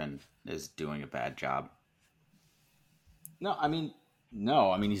Cashman is doing a bad job? No, I mean,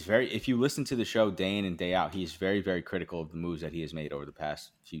 he's very. If you listen to the show day in and day out, he's very, very critical of the moves that he has made over the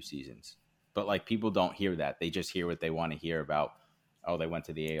past few seasons. But like people don't hear that; they just hear what they want to hear about. Oh, they went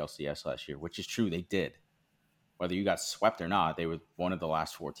to the ALCS last year, which is true. They did. Whether you got swept or not, they were one of the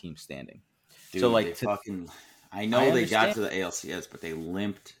last 4 teams standing. Dude, so like, I know they got to the ALCS, but they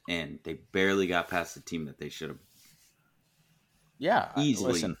limped in. They barely got past the team that they should have. Yeah,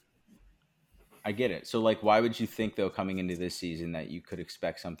 easily. Listen, I get it. So, like, why would you think, though, coming into this season that you could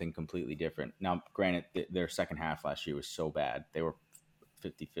expect something completely different? Now, granted, their second half last year was so bad. They were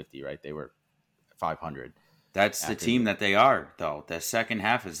 50-50, right? They were 500. That's the team that they are, though. The second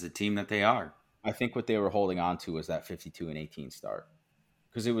half is the team that they are. I think what they were holding on to was that 52-18 start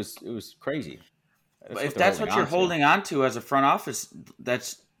because it was crazy. But if that's what you're holding on to as a front office,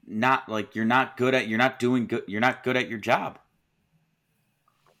 that's not like you're not good at your job.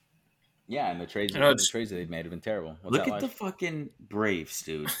 Yeah, and the trades that they've made have been terrible. Look at the fucking Braves,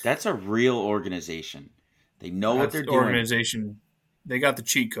 dude. That's a real organization. They know what they're doing. Organization. They got the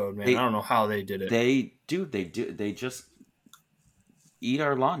cheat code, man. I don't know how they did it. They do. They just eat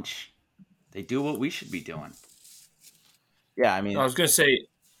our lunch. They do what we should be doing. Yeah, I mean, I was gonna say,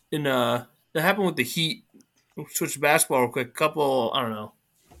 that happened with the Heat. We'll switch to basketball real quick. I don't know,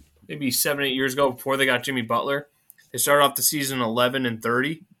 maybe 7-8 years ago, before they got Jimmy Butler, they started off the season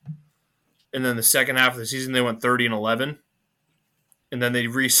 11-30, and then the second half of the season they went 30-11. And then they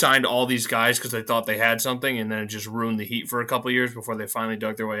re-signed all these guys because they thought they had something, and then it just ruined the Heat for a couple of years before they finally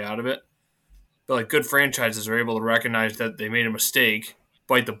dug their way out of it. But like good franchises are able to recognize that they made a mistake,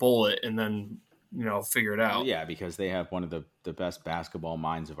 bite the bullet, and then figure it out. Well, yeah, because they have one of the best basketball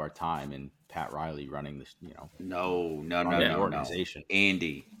minds of our time, and Pat Riley running this. No, organization.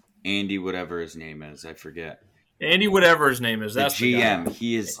 Andy, whatever his name is, I forget. Andy, whatever his name is, that's the GM. The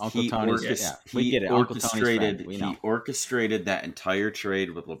he is. Uncle Tony's. He orchestrated. He orchestrated that entire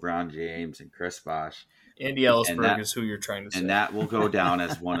trade with LeBron James and Chris Bosh. Andy Ellisberg is who you're trying to say, and that will go down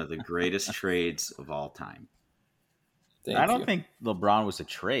as one of the greatest trades of all time. I don't think LeBron was a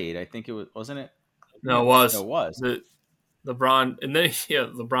trade. I think it was, wasn't it? No, it was. No, it was. LeBron, and then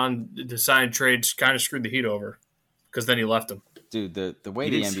LeBron decided trades kind of screwed the Heat over because then he left them. Dude, the way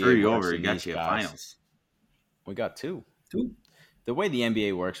he the didn't NBA screw you works over, he got you a finals. We got two. The way the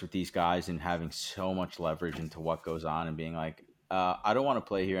NBA works with these guys and having so much leverage into what goes on and being like, I don't want to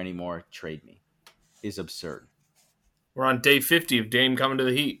play here anymore. Trade me, is absurd. We're on day 50 of Dame coming to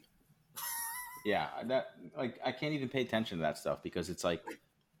the Heat. Yeah, I can't even pay attention to that stuff because it's like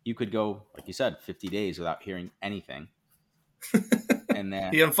you could go, like you said, 50 days without hearing anything. And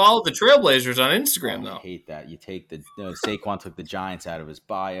then he unfollowed the Trailblazers on Instagram, though. I hate that. You take Saquon took the Giants out of his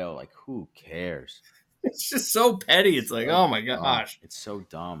bio. Like, who cares? It's just so petty. It's like, oh my gosh. It's so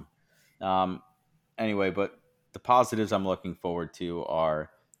dumb. Anyway, but the positives I'm looking forward to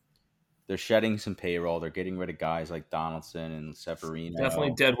are they're shedding some payroll. They're getting rid of guys like Donaldson and Severino.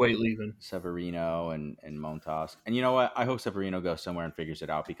 Definitely dead weight leaving. Severino and Montas. And you know what? I hope Severino goes somewhere and figures it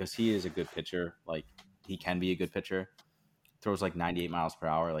out because he is a good pitcher. Like, he can be a good pitcher. Throws like 98 miles per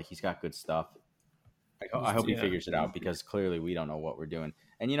hour. Like, he's got good stuff. I hope he figures it out because clearly we don't know what we're doing.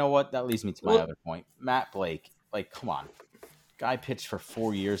 And you know what? That leads me to my other point. Matt Blake. Like, come on. Guy pitched for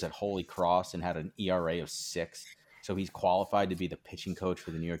 4 years at Holy Cross and had an ERA of 6. So he's qualified to be the pitching coach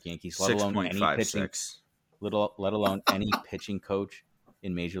for the New York Yankees, let alone any pitching, 6.56. let alone any pitching coach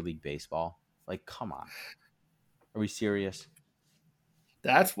in Major League Baseball. Like, come on. Are we serious?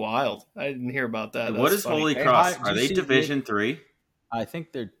 That's wild. I didn't hear about that. What That's is funny. Holy Hey, Cross? hi, Are they Division 3? I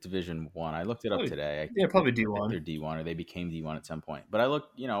think they're Division 1. I looked it up today. Yeah, probably I think D1. they're D1 or they became D1 at some point. But I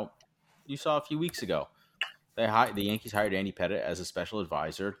looked, you saw a few weeks ago, the Yankees hired Andy Pettitte as a special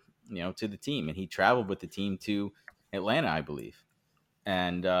advisor, to the team. And he traveled with the team to Atlanta, I believe.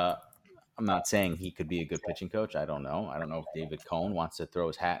 And I'm not saying he could be a good pitching coach. I don't know. I don't know if David Cohn wants to throw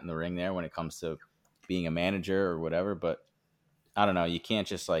his hat in the ring there when it comes to being a manager or whatever. But I don't know. You can't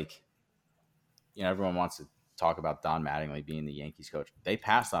just everyone wants to talk about Don Mattingly being the Yankees coach. They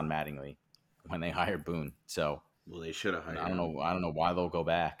passed on Mattingly when they hired Boone. So They should have hired him. I don't know why they'll go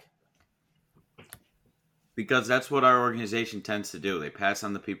back. Because that's what our organization tends to do. They pass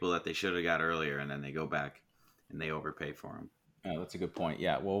on the people that they should have got earlier, and then they go back and they overpay for them. Oh, that's a good point.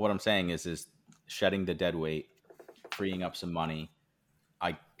 Yeah. Well, what I'm saying is shedding the dead weight, freeing up some money.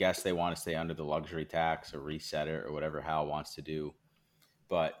 I guess they want to stay under the luxury tax or reset it or whatever Hal wants to do.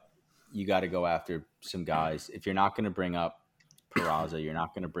 But you got to go after some guys. If you're not going to bring up Peraza, you're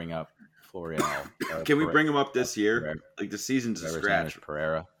not going to bring up Florial. Can we bring him up this year? Pereira. Like the season's a scratch.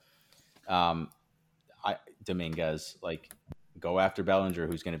 Pereira. Dominguez, go after Bellinger,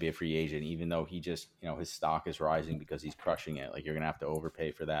 who's going to be a free agent, even though he just, his stock is rising because he's crushing it. Like, you're going to have to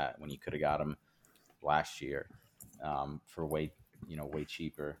overpay for that when you could have got him last year for way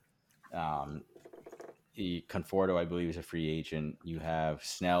cheaper. Conforto, I believe, is a free agent. You have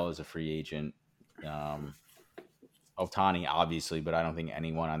Snell as a free agent. Ohtani, obviously, but I don't think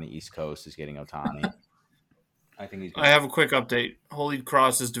anyone on the East Coast is getting Ohtani. I have a quick update. Holy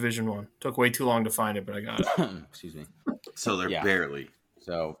Cross is Division 1. Took way too long to find it, but I got it. Excuse me. So they're barely.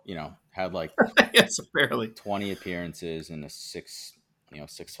 So, had yes, barely 20 appearances and a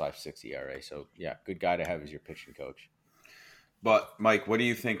 6.56 ERA. So, yeah, good guy to have as your pitching coach. But, Mike, what do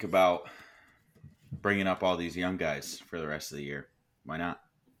you think about bringing up all these young guys for the rest of the year? Why not?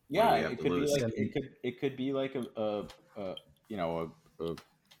 Yeah, it could be like a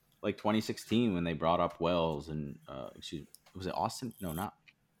 2016 when they brought up Wells and was it Austin? No, not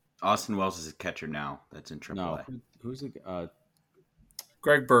Austin Wells is a catcher now. That's in AAA. No, who's the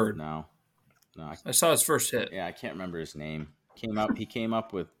Greg Bird? No, I saw his first hit. Yeah, I can't remember his name. He came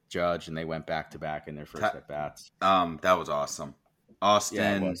up with Judge, and they went back to back in their first at bats. That was awesome. Austin.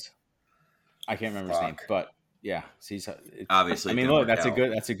 Yeah, it was. I can't remember his name, but yeah, obviously. I mean, look, that's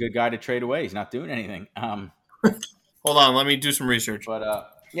a good guy to trade away. He's not doing anything. Hold on, let me do some research.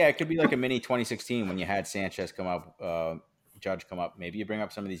 But yeah, it could be like a mini 2016 when you had Sanchez come up, Judge come up. Maybe you bring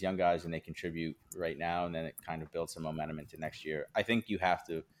up some of these young guys and they contribute right now, and then it kind of builds some momentum into next year. I think you have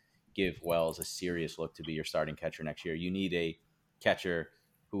to give Wells a serious look to be your starting catcher next year. You need a catcher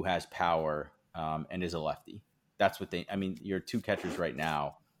who has power and is a lefty. That's what your two catchers right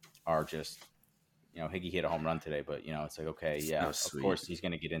now are just, Higgy hit a home run today, but it's like, okay, yeah, of course he's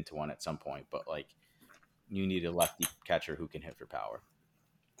going to get into one at some point, but you need a lefty catcher who can hit for power.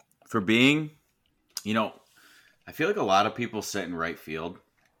 For being, I feel like a lot of people sit in right field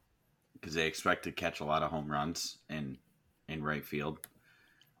because they expect to catch a lot of home runs in right field.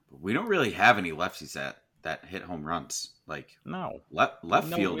 But we don't really have any lefties that hit home runs. No.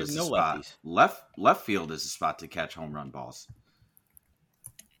 Left field is the spot. Left field is the spot to catch home run balls.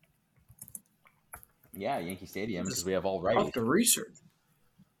 Yeah, Yankee Stadium, because we have all righties. I'll have to research.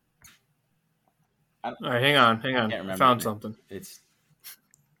 All right, hang on. I found something.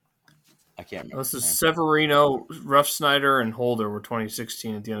 I can't remember. This is Severino, Ruff Snyder, and Holder were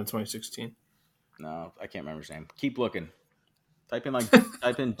 2016 at the end of 2016. No, I can't remember his name. Keep looking. Type in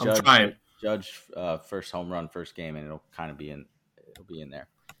Judge first home run, first game, and it'll kind of be in. It'll be in there.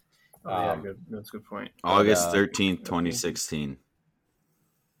 Oh yeah, good. That's a good point. August 13th, 2016.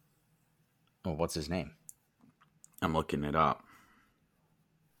 Oh, what's his name? I'm looking it up.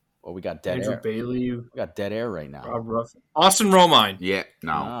 Well, we got dead Andrew air. Bailey. We got dead air right now. Rob Ruff. Austin Romine. Yeah,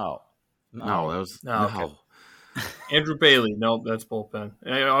 No, that was no. Okay. Andrew Bailey. Nope, that's bullpen.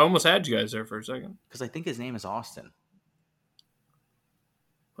 I almost had you guys there for a second. Because I think his name is Austin.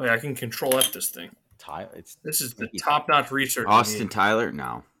 Oh, yeah, I can control F this thing. This is the top-notch research. Austin Tyler?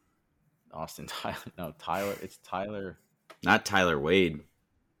 No. Austin Tyler. No, Tyler. It's Tyler. Not Tyler Wade.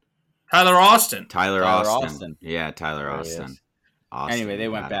 Tyler Austin. Tyler Austin. Yeah, Tyler Austin. Anyway, they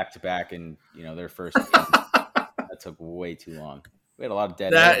went back to back, and their first game, that took way too long. We had a lot of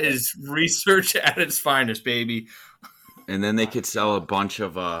dead. That is research at its finest, baby. And then they could sell a bunch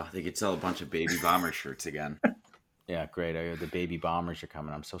of Baby Bomber shirts again. Yeah, great. The baby bombers are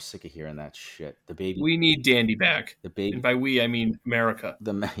coming. I'm so sick of hearing that shit. We need Dandy back. The baby. And by we, I mean America.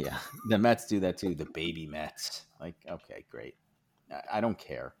 The Mets do that too. The baby Mets. Like, okay, great. I don't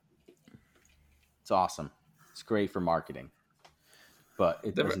care. It's awesome. It's great for marketing, but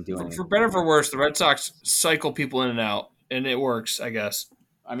it doesn't do anything. For better or for worse, the Red Sox cycle people in and out, and it works, I guess.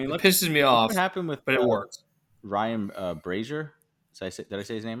 I mean, it pisses me off. What happened with? But it works. Ryan Brazier. Did I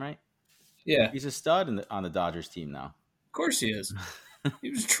say his name right? Yeah, he's a stud on the Dodgers team now. Of course he is.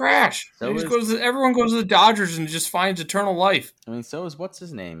 He was trash. Everyone goes to the Dodgers and just finds eternal life. I mean, so is what's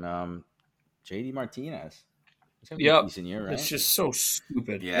his name? JD Martinez. Yep. Decent year, right? It's just so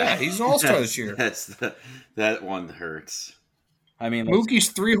stupid. Yeah, he's an all-star this year. That one hurts. I mean, Mookie's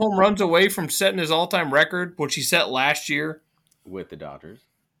 3 home runs away from setting his all-time record, which he set last year with the Dodgers.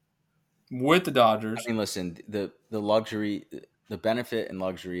 I mean, listen, the luxury, the benefit and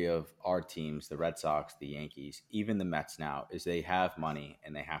luxury of our teams, the Red Sox, the Yankees, even the Mets now, is they have money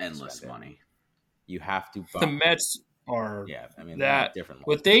and they have endless to spend money. You have to. The Mets are different.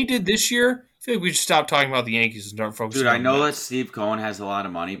 What they did this year, I feel like we should stop talking about the Yankees and start focusing. Dude, on I know the that Steve Cohen has a lot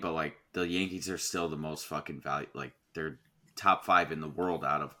of money, but like the Yankees are still the most fucking value. Like they're top 5 in the world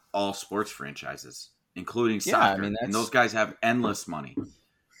out of all sports franchises, including soccer. I mean, and those guys have endless money.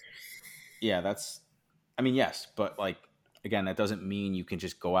 Yeah, yes, but like again, that doesn't mean you can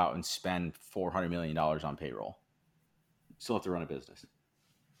just go out and spend $400 million on payroll. You still have to run a business.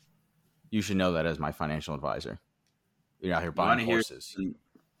 You should know that as my financial advisor. You're out here buying horses.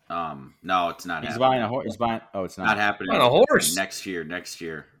 No, it's not. He's happening. buying a horse. It's not happening. On a horse next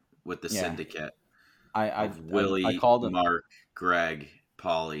year with the syndicate. Willie, I called him Mark, Greg,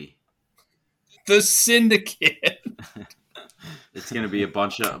 Paulie. The syndicate. It's gonna be a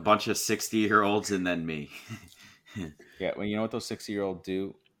bunch of 60-year-olds and then me. Yeah, well, you know what those 60-year-olds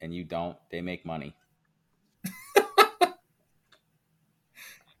do, and you don't. They make money.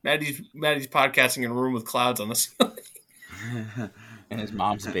 Maddie's podcasting in a room with clouds on the ceiling. In his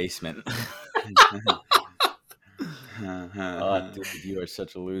mom's basement. Dude, you are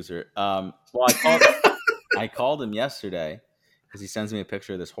such a loser. Well, I called him yesterday because he sends me a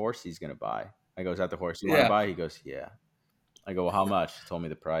picture of this horse he's going to buy. I go, is that the horse you want to buy? He goes, yeah. I go, well, how much? He told me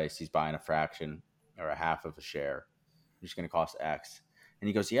the price. He's buying a fraction or a half of a share. It's going to cost X. And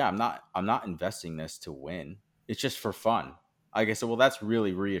he goes, yeah, I'm not investing this to win. It's just for fun. I said, well, that's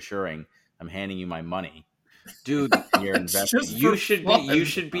really reassuring. I'm handing you my money. Dude, you're investing. You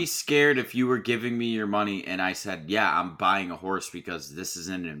should be scared if you were giving me your money and I said, yeah, I'm buying a horse because this is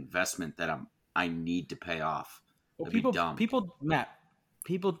an investment that I need to pay off. Well, people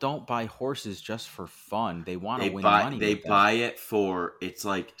don't buy horses just for fun. They want to win money. They buy it for, it's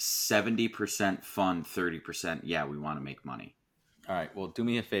like 70% fun, 30%. Yeah, we want to make money. All right. Well, do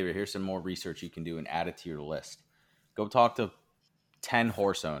me a favor. Here's some more research you can do and add it to your list. Go talk to 10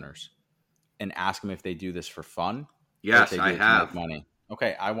 horse owners and ask them if they do this for fun. Yes, I have. To make money.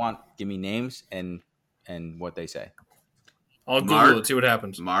 Okay. Give me names and what they say. I'll Google it, see what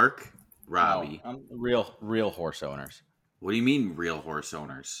happens. Mark, Robbie. No, real horse owners. What do you mean real horse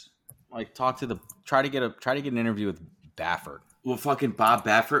owners? Like try to get an interview with Baffert. Well, fucking Bob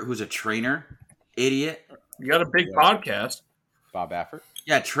Baffert, who's a trainer, idiot. You got a big podcast. Bob Baffert.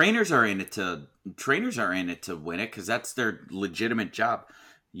 Yeah, trainers are in it to win it because that's their legitimate job.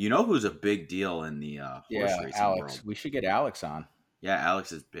 You know who's a big deal in the horse racing Alex. world? We should get Alex on. Yeah,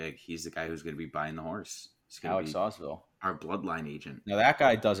 Alex is big. He's the guy who's going to be buying the horse. Alex Osville, our bloodline agent. Now that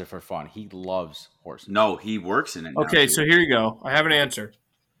guy does it for fun. He loves horses. No, he works in it. Okay, so here you go. I have an answer.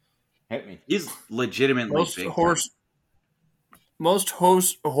 Hit me. He's legitimately big. Most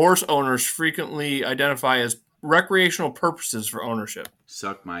horse owners frequently identify as recreational purposes for ownership.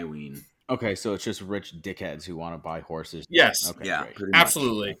 Suck my ween. Okay, so it's just rich dickheads who want to buy horses. Yes. Okay, yeah,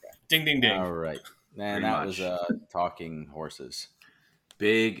 absolutely. Okay. Ding, ding, ding. All right. Man, that was talking horses.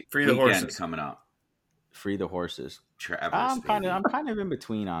 Big Free the horses coming up. Free the horses. I'm kind of in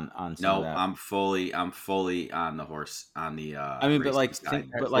between on some of that. I'm fully on the horse on the. I mean, but like,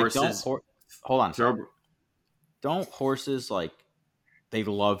 horses, hold on. Don't horses like? They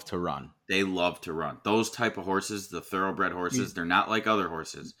love to run. They love to run. Those type of horses, the thoroughbred horses, they're not like other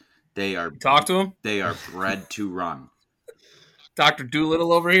horses. They are. Talk to them. They are bred to run. Dr.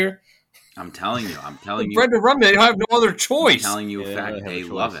 Doolittle over here. I'm telling you. Bred to run. They have no other choice. I'm telling you a fact. They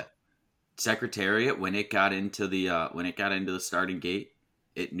love it. Secretariat, when it got into the starting gate,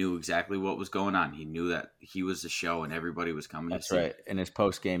 it knew exactly what was going on. He knew that he was the show and everybody was coming. That's right. In his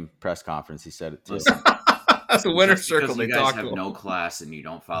post-game press conference, he said it too. At the winner's Just circle, because they you guys talk have to him. no class and you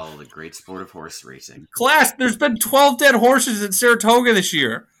don't follow the great sport of horse racing. Class, there's been 12 dead horses at Saratoga this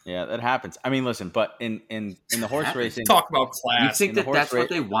year. Yeah, that happens. I mean, listen, but in the horse happens. racing, Talk about You class. think the that horse that's what ra-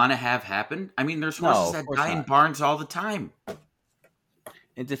 they want to have happen? I mean, there's No, horses of that course die in not. barns all the time.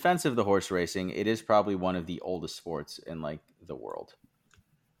 in defense of the horse racing, it is probably one of the oldest sports in like the world.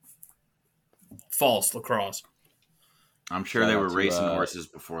 False, lacrosse. I'm sure Shout they out were to, racing horses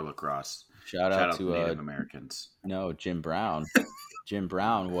before lacrosse. Shout Shout out out to the Native Americans. no, Jim Brown. Jim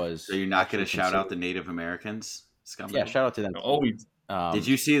Brown was. So you're not going to actually shout out the considered- Native Americans? Scumbag? Yeah, shout out to them. Always. Did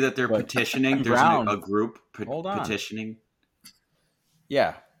you see that they're but petitioning? Jim There's Brown- a group Hold on. petitioning.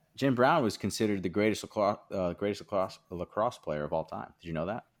 Yeah, Jim Brown was considered the greatest lacrosse player of all time. Did you know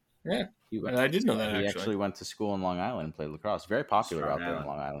that? Yeah, He and I did know that, He actually. actually went to school in Long Island and played lacrosse. Very popular Strong out there in Island.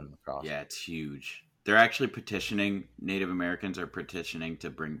 Long Island lacrosse. Yeah, it's huge. They're actually petitioning. Native Americans are petitioning to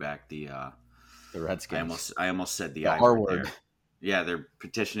bring back the. The Redskins. I almost said the The I R word word. there. Yeah, they're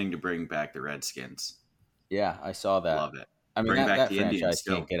petitioning to bring back the Redskins. Yeah, I saw that. Love it. I mean, Bring back that the Indians franchise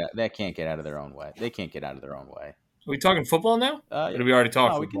still. can't get out. That can't get out of their own way. They can't get out of their own way. Are we talking football now? Or did we already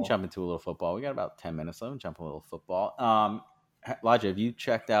talk We football? can jump into a little football. We got about 10 minutes. Let me jump a little football. Elijah, have you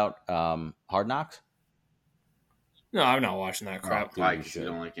checked out Hard Knocks? No, I'm not watching that crap. Dude, Why? you Because you should.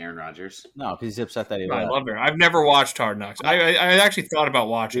 don't like Aaron Rodgers? No, because he's upset that he I left. love it. I've never watched Hard Knocks. I actually thought about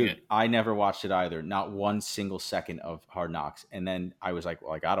watching Dude, it. I never watched it either. Not one single second of Hard Knocks. And then I was like,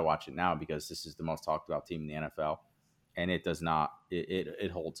 well, I got to watch it now because this is the most talked about team in the NFL. And it does not.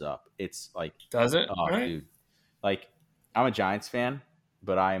 It holds up. It's like, Does it? oh, Right? dude. Like, I'm a Giants fan,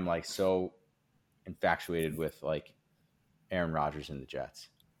 but I am like so infatuated with like Aaron Rodgers and the Jets.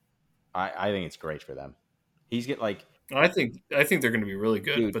 I think it's great for them. He's get like, I think they're going to be really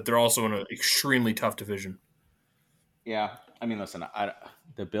good, Dude. but they're also in an extremely tough division. yeah. I mean, listen,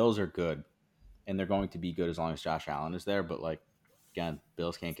 the Bills are good, and they're going to be good as long as Josh Allen is there. But like, again,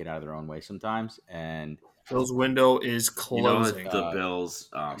 Bills can't get out of their own way sometimes, and Bill's window is You know closing. what the Bills?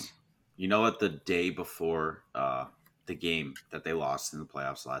 You know what the day before the game that they lost in the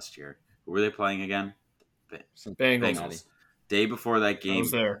playoffs last year? Who were they playing again? Bengals. Bengals. Day before that I game,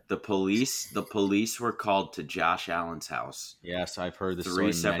 was there. the police were called to Josh Allen's house, yes, I've heard this 3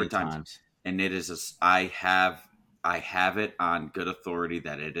 story separate many times. and it is. I have it on good authority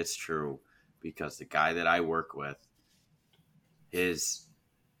that it is true because the guy that I work with, his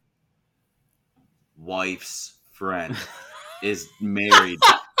wife's friend, is married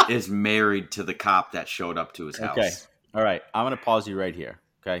to the cop that showed up to his house. Okay. All right, I'm going to pause you right here,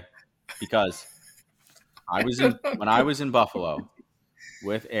 okay? Because when I was in Buffalo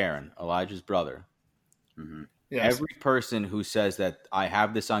with Aaron, Elijah's brother. Mhm. Yes. Every person who says that I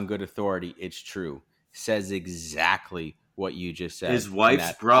have this on good authority, it's true, says exactly what you just said. His And wife's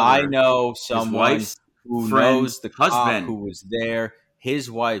that brother, I know someone wife's who friend, knows the cop husband. who was there.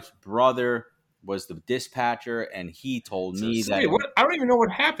 His wife's brother was the dispatcher, and he told me that Wait, what? I don't even know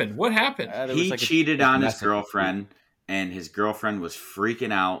what happened. What happened? there was He like a cheated text on his message. girlfriend, and his girlfriend was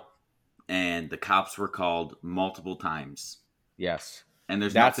freaking out, and the cops were called multiple times. Yes, And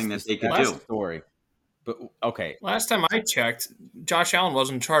there's that's nothing that they could that's do. the story. But okay, Last time I checked, Josh Allen was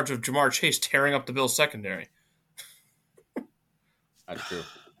in charge of Jamar Chase tearing up the Bills secondary. that's true.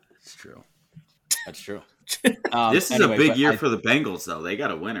 It's true. That's true. This is Anyway, a big but year I- for the Bengals, though. They got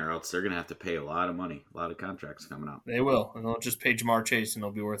to win, or else they're going to have to pay a lot of money, a lot of contracts coming up. They will, and they'll just pay Jamar Chase, and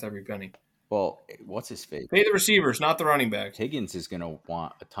they'll be worth every penny. Well, what's his face? Pay the receivers, not the running backs. Higgins is going to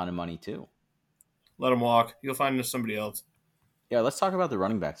want a ton of money too. Let him walk. You'll find somebody else. Yeah, let's talk about the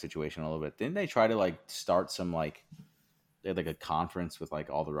running back situation a little bit. Didn't they try to like start some like they had like a conference with like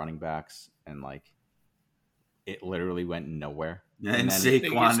all the running backs and like it literally went nowhere. And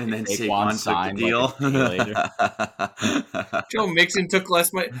then Saquon took signed, the like, deal. a day Joe Mixon took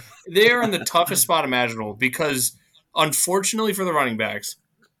less money. They are in the toughest spot imaginable because, unfortunately for the running backs,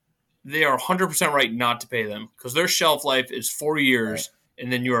 they are 100% right not to pay them because their shelf life is 4 years,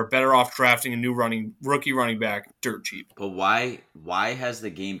 and then you are better off drafting a new rookie running back dirt cheap. But why has the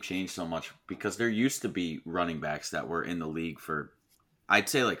game changed so much? Because there used to be running backs that were in the league for, I'd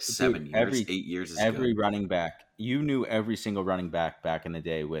say like 7 years, 8 years is every good. running back. You knew every single running back in the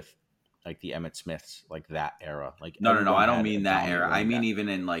day with like the Emmitt Smiths, like that era. Like No, everyone I don't had mean a that dominant era. I running mean back. even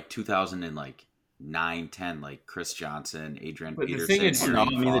in like 2009, 10, like Chris Johnson, Adrian But the Peterson. thing is, Oh, no, I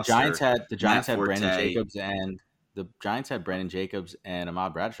Arian mean the Foster, Giants had Matt Brandon Forte. Jacobs and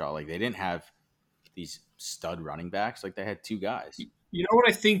Ahmad Bradshaw. Like they didn't have these stud running backs. Like they had two guys. You know what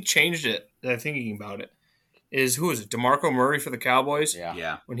I think changed it, that I'm thinking about it, is who is it? DeMarco Murray for the Cowboys? Yeah,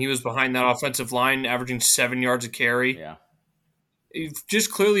 Yeah. When he was behind that offensive line, averaging 7 yards a carry. yeah. It just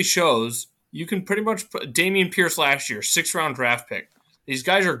clearly shows you can pretty much put Dameon Pierce last year, 6th-round draft pick. These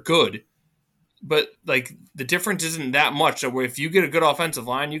guys are good, but like the difference isn't that much. So if you get a good offensive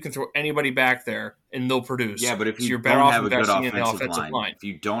line, you can throw anybody back there and they'll produce. Yeah, but if So you you're better don't off have a good investing in the offensive offensive line. if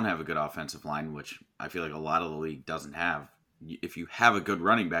you don't have a good offensive line, which I feel like a lot of the league doesn't have, if you have a good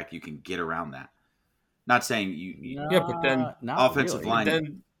running back, you can get around that. Not saying Yeah, but then not offensive really. line.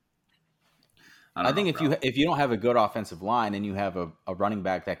 then I think if you don't have a good offensive line and you have a running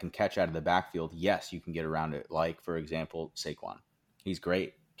back that can catch out of the backfield, yes, you can get around it. Like, for example, Saquon. He's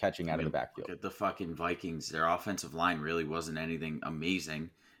great catching out of the backfield. Look at the fucking Vikings. Their offensive line really wasn't anything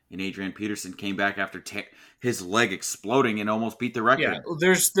amazing. And Adrian Peterson came back after his leg exploding and almost beat the record. yeah,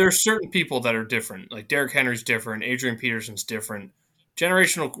 there's certain people that are different. Like Derrick Henry's different, Adrian Peterson's different.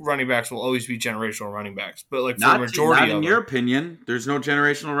 Generational running backs will always be generational running backs, but like for the majority not in of your them, opinion, there's no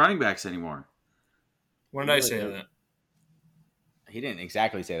generational running backs anymore. when did I say that? He didn't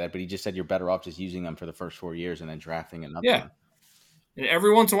exactly say that, but he just said you're better off just using them for the first 4 years and then drafting another Yeah. one. And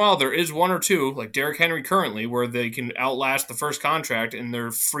every once in a while, there is one or two, like Derrick Henry currently, where they can outlast the first contract and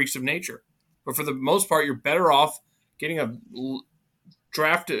they're freaks of nature. But for the most part, you're better off getting a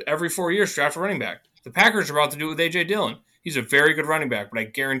draft every 4 years, draft a running back. The Packers are about to do it with A.J. Dillon. He's a very good running back, but I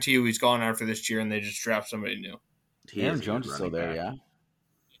guarantee you he's gone after this year and they just draft somebody new. Aaron Jones is still there, yeah?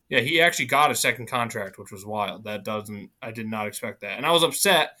 Yeah, he actually got a second contract, which was wild. I did not expect that. And I was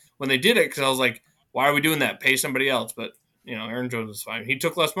upset when they did it because I was like, why are we doing that? Pay somebody else. But, Aaron Jones is fine. He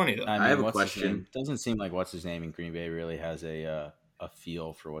took less money, though. I have a question. It doesn't seem like what's his name in Green Bay really has a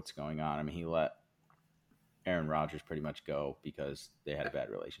feel for what's going on. I mean, he let Aaron Rodgers pretty much go because they had a bad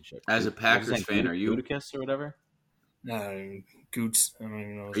relationship. As a Packers fan, are you Gutekunst or whatever? Goots. I don't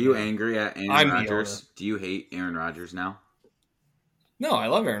even know. Are you angry at Aaron Rodgers? Do you hate Aaron Rodgers now? No, I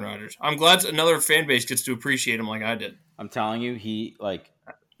love Aaron Rodgers. I'm glad another fan base gets to appreciate him like I did. I'm telling you,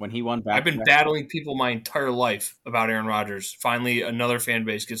 when he won back. I've been battling people my entire life about Aaron Rodgers. Finally, another fan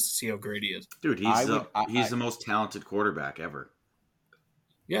base gets to see how great he is. Dude, he's the most talented quarterback ever.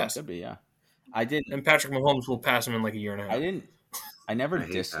 Yes. Could be, yeah. I didn't. And Patrick Mahomes will pass him in like a year and a half. I never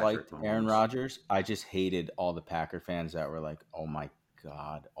disliked Aaron Rodgers. I just hated all the Packer fans that were like, oh my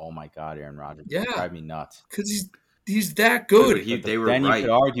God, Aaron Rodgers. Yeah. It drive me nuts. Because he's that good. They were then right. You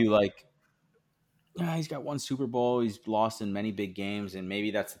could argue like, yeah, he's got one Super Bowl. He's lost in many big games, and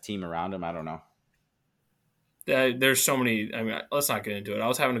maybe that's the team around him. I don't know. There's so many. I mean, let's not get into it. I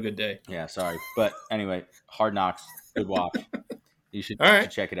was having a good day. Yeah, sorry, but anyway, Hard Knocks, good watch. You should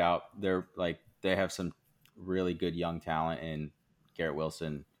check it out. They have some really good young talent in Garrett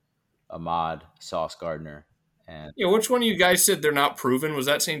Wilson, Ahmad, Sauce Gardner, and which one of you guys said they're not proven? Was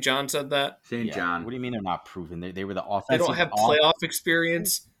that St. John said that? St. John. What do you mean they're not proven? They were the offensive. They don't have playoff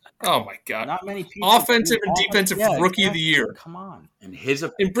experience. Oh my God! Not many people. Offensive and defensive rookie of the year. Come on. And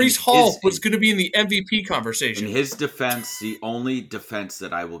Breece Hall was going to be in the MVP conversation. In his defense, the only defense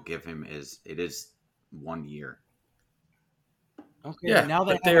that I will give him is 1 year. Okay. Yeah, now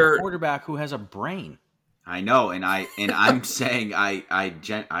they have a quarterback who has a brain. I know, and I'm saying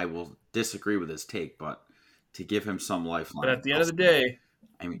I will disagree with his take, but to give him some lifeline. But at the end of the day,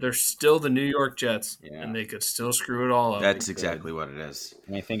 they're still the New York Jets, and they could still screw it all up. That's exactly what it is.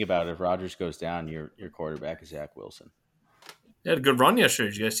 I mean, think about it. If Rodgers goes down, your quarterback is Zach Wilson. He had a good run yesterday.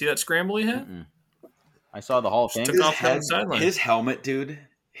 Did you guys see that scramble he had? Mm-mm. I saw the Hall of Fame. His helmet, dude,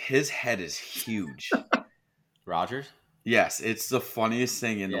 his head is huge. Rodgers? Yes, it's the funniest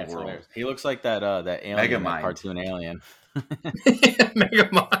thing in the world. Hilarious. He looks like that alien, that cartoon alien.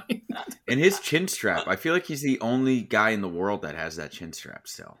 Megamind. And his chin strap. I feel like he's the only guy in the world that has that chin strap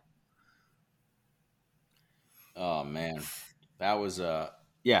still. Oh man, that was I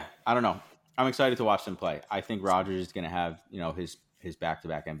don't know. I'm excited to watch them play. I think Rodgers is going to have his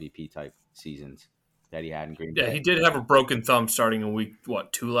back-to-back MVP type seasons that he had in Green Bay. Yeah, he did have a broken thumb starting in week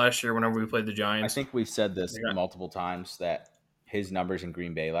 2 last year whenever we played the Giants. I think we've said this multiple times that his numbers in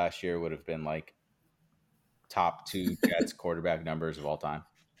Green Bay last year would have been like top 2 Jets quarterback numbers of all time.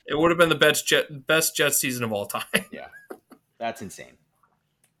 It would have been the best Jets season of all time. Yeah, that's insane.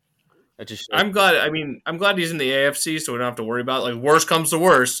 That just I'm glad he's in the AFC, so we don't have to worry about it. Like, worst comes to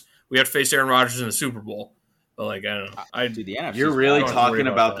worst, we have to face Aaron Rodgers in the Super Bowl. But like, I don't know. The NFC. You're really talking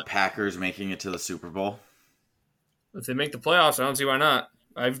about the Packers making it to the Super Bowl? If they make the playoffs, I don't see why not.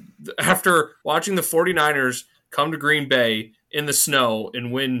 After watching the 49ers come to Green Bay in the snow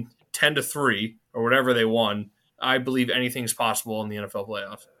and win 10-3 or whatever they won, I believe anything's possible in the NFL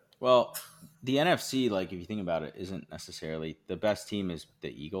playoffs. Well, the NFC, like if you think about it, isn't necessarily the best team is the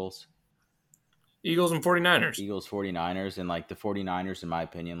Eagles. Eagles and 49ers. Eagles, 49ers, and like the 49ers, in my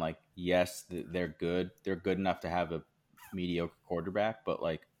opinion, like yes, they're good. They're good enough to have a mediocre quarterback, but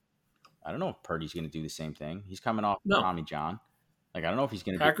like I don't know if Purdy's going to do the same thing. He's coming off No. Tommy John. Like, I don't know if he's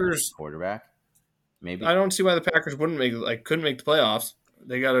going to be Packers a quarterback. Maybe. I don't see why the Packers couldn't make the playoffs.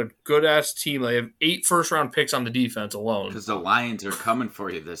 They got a good ass team. They have 8 first-round picks on the defense alone. Because the Lions are coming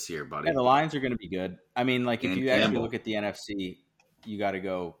for you this year, buddy. Yeah, the Lions are going to be good. I mean, like, if And you actually Campbell. look at the NFC, you got to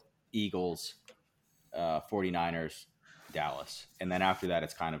go Eagles, 49ers, Dallas. And then after that,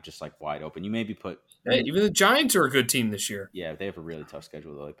 it's kind of just like wide open. You maybe put. Hey, even the Giants are a good team this year. Yeah, they have a really tough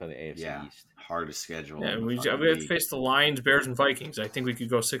schedule, though. They play the AFC East. Hardest schedule. Yeah, we have to face the Lions, Bears, and Vikings. I think we could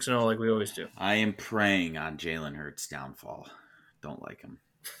go 6-0 like we always do. I am praying on Jalen Hurts' downfall. Don't like him.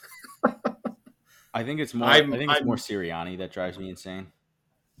 I think it's more. I think it's more Sirianni that drives me insane.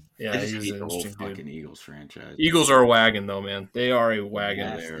 Yeah, I just he's hate an the whole interesting fucking dude. Eagles franchise. Eagles are a wagon, though, man. They are a wagon.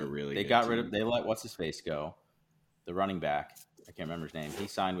 Yeah, they're a really They good got rid team. of. They let what's his face go, the running back. I can't remember his name. He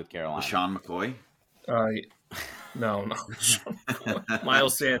signed with Carolina. Sean McCoy. No.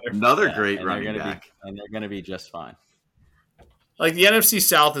 Miles Sanders. Another great and running back. And they're going to be just fine. Like, the NFC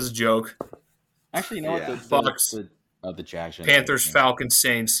South is a joke. Actually, you know Yeah. what? Bucks. The Jags. Panthers, Falcons,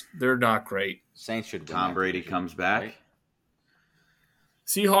 Saints. They're not great. Saints should win. Tom that Brady division, comes back. right?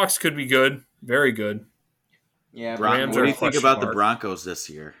 Seahawks could be good. Very good. Yeah, Rams What are do a you think question about the mark. Broncos this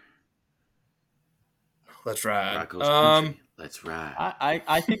year? Let's ride. Broncos country. Let's ride.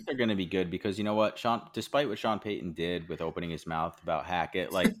 I think they're going to be good because you know what, despite what Sean Payton did with opening his mouth about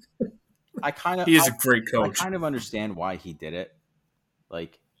Hackett, like he is a great coach. I kind of understand why he did it.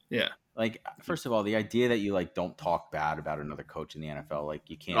 Like, yeah. Like, first of all, the idea that you like don't talk bad about another coach in the NFL, like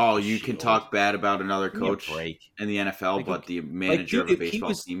you can't. Oh, you can talk bad about another Give me a coach break. in the NFL, Like, but the manager dude, of a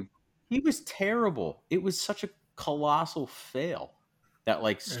baseball team. He was terrible. It was such a colossal fail that,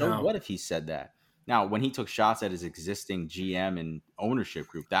 like, so what if he said that? Now, when he took shots at his existing GM and ownership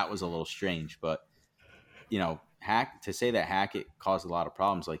group, that was a little strange. But, you know, to say that Hackett caused a lot of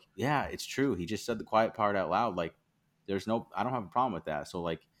problems, like, yeah, it's true. He just said the quiet part out loud. Like, I don't have a problem with that. So,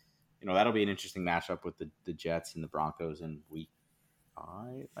 like, you know, that'll be an interesting matchup with the Jets and the Broncos in week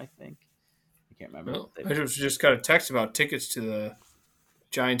 5, I think. I can't remember. Well, I just got a text about tickets to the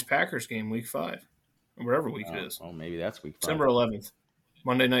Giants-Packers game week 5. Whatever week it is. Well, maybe that's week 5. December 11th.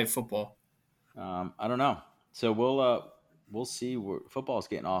 Monday Night Football. I don't know. So we'll see. Football's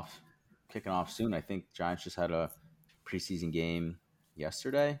kicking off soon. I think Giants just had a preseason game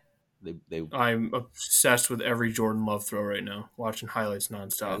yesterday. I'm obsessed with every Jordan Love throw right now. Watching highlights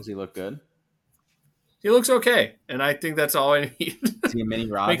nonstop. Does he look good? He looks okay, and I think that's all I need. Is he a mini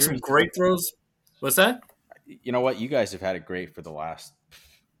Rodgers? Make some great throws. What's that? You know what? You guys have had it great for the last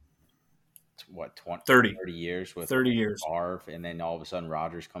 30 years with 30 years. Favre, and then all of a sudden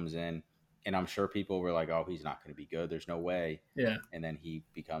Rodgers comes in, and I'm sure people were like, "Oh, he's not going to be good. There's no way." Yeah. And then he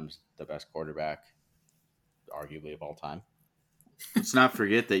becomes the best quarterback, arguably of all time. Let's not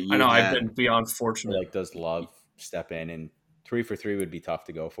forget that you. I've been beyond fortunate. Like, does Love step in? And 3 for 3 would be tough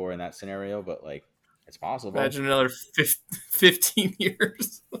to go for in that scenario, but like, it's possible. Imagine another 15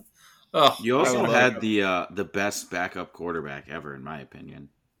 years. Oh, You also had the best backup quarterback ever, in my opinion.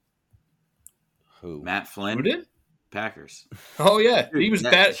 Who? Matt Flynn. Who did? Packers. Oh yeah, he was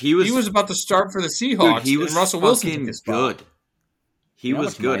bad. He was about to start for the Seahawks. Dude, he was and Russell Wilson fucking took his spot. good. He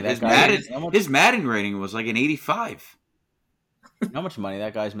was good. His Madden rating was like an 85. You know how much money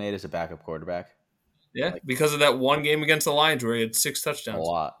that guy's made as a backup quarterback? Yeah, because of that one game against the Lions where he had 6 touchdowns. A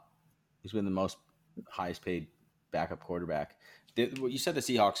lot. He's been the most highest paid backup quarterback. You said the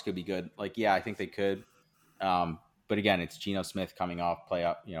Seahawks could be good. Like, yeah, I think they could. But again, it's Geno Smith coming off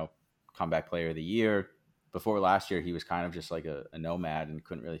comeback player of the year. Before last year, he was kind of just like a nomad and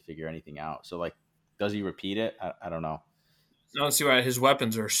couldn't really figure anything out. So, like, does he repeat it? I don't know. I don't see why his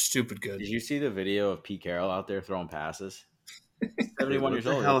weapons are stupid good. Did you see the video of Pete Carroll out there throwing passes? 71 years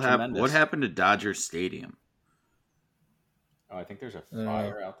old. What happened to Dodger Stadium? Oh, I think there's a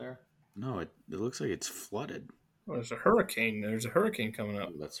fire out there. No, it looks like it's flooded. Oh, there's a hurricane. There's a hurricane coming up.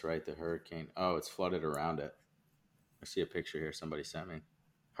 Oh, that's right, the hurricane. Oh, it's flooded around it. I see a picture here somebody sent me.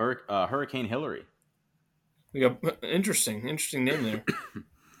 Hurricane Hillary. We got interesting name there.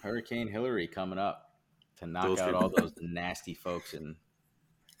 Hurricane Hillary coming up to knock out all those nasty folks in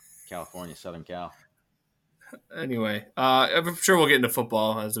California, Southern Cal. Anyway, I'm sure we'll get into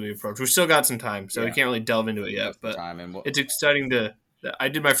football as we approach. We still got some time, so we can't really delve into it yet. But it's exciting I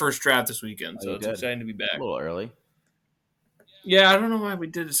did my first draft this weekend, so it's exciting to be back. A little early. Yeah, I don't know why we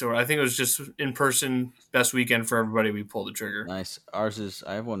did it so early. I think it was just in person, best weekend for everybody. We pulled the trigger. Nice.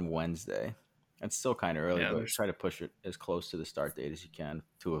 I have one Wednesday. It's still kind of early, but try to push it as close to the start date as you can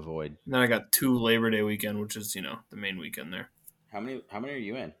to avoid. And then I got 2 Labor Day weekend, which is, the main weekend there. How many are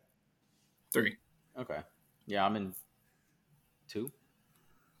you in? 3. Okay. Yeah, I'm in 2.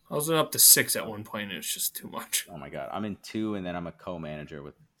 I was up to 6 at one point, and it was just too much. Oh my god, I'm in 2, and then I'm a co-manager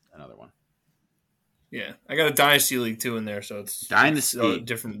with another one. Yeah, I got a Dynasty League too in there, so it's Dynasty. a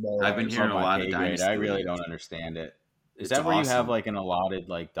different ball. I've been It's hearing above a my lot of pay grade. Dynasty. I really leagues. don't understand it. Is It's that where you have awesome. like an allotted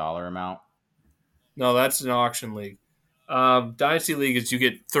like dollar amount? No, that's an auction league. Dynasty League is you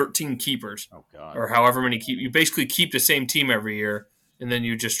get 13 keepers, Oh god. or however many keep. You basically keep the same team every year, and then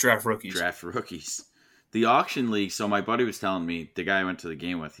you just draft rookies. Draft rookies. The auction league. So my buddy was telling me, the guy I went to the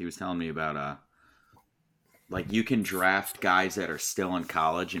game with, he was telling me about like you can draft guys that are still in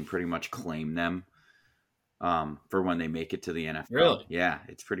college and pretty much claim them for when they make it to the NFL. Really? Yeah,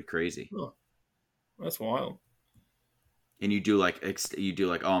 it's pretty crazy. Oh, that's wild. And you do like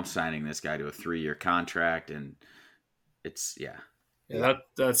oh, I'm signing this guy to a 3-year contract, and it's Yeah,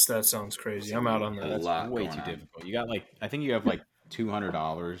 that sounds crazy. I'm out on a that. That's lot way going too on. difficult. You got like I think you have like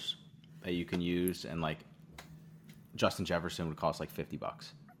 $200 that you can use, and like Justin Jefferson would cost like $50.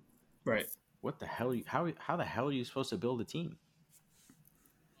 Right. What the hell? How the hell are you supposed to build a team?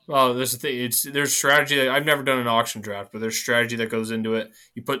 Well, there's the thing. There's strategy. I've never done an auction draft, but there's strategy that goes into it.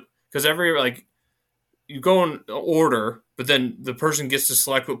 You put because every you go in order, but then the person gets to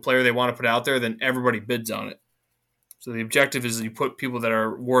select what player they want to put out there. Then everybody bids on it. So the objective is that you put people that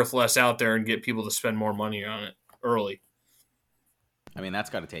are worth less out there and get people to spend more money on it early. I mean, that's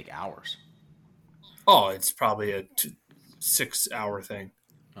got to take hours. Oh, it's probably a 6-hour thing.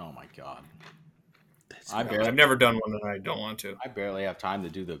 Oh my god. I've never done one, and I don't want to. I barely have time to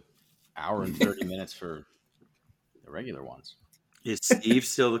do the hour and 30 minutes for the regular ones. Is Steve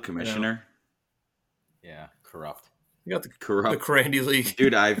still the commissioner? Yeah, corrupt. You got the Corrupt. Carandy League.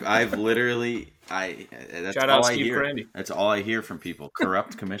 Dude, I've literally that's Shout all out I Steve hear. Carandy. That's all I hear from people.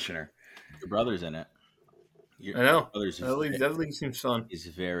 Corrupt commissioner. Your brother's in it. I know. Brother's That league seems fun. is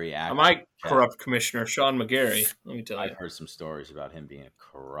very active. My corrupt commissioner, Sean McGarry. Let me tell you. I've heard some stories about him being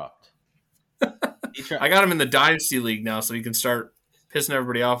corrupt. I got him in the Dynasty League now, so he can start pissing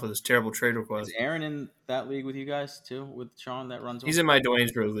everybody off with his terrible trade request. Is Aaron in that league with you guys too? With Sean that runs? He's in my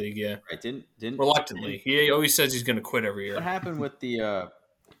Dwaynesboro League, yeah. Right? Didn't Reluctantly. He always says he's going to quit every year. What happened with the?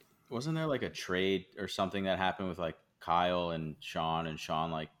 Wasn't there like a trade or something that happened with like Kyle and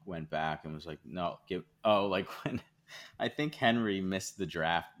Sean like went back and was like, no, like when I think Henry missed the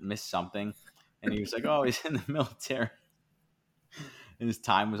draft, missed something, and he was like, oh, he's in the military. And his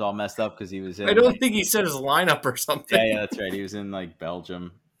time was all messed up because he was in. I don't think he said his lineup or something. Yeah, that's right. He was in like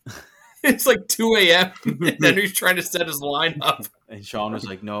Belgium. It's like 2 a.m. and then he's trying to set his lineup. And Sean was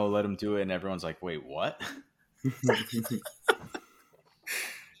like, no, let him do it. And everyone's like, wait, what?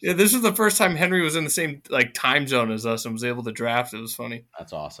 Yeah, this was the first time Henry was in the same time zone as us and was able to draft. It was funny.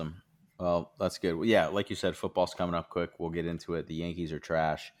 That's awesome. Well, that's good. Well, yeah, like you said, football's coming up quick. We'll get into it. The Yankees are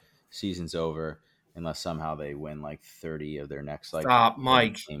trash. Season's over unless somehow they win like 30 of their next like. Stop,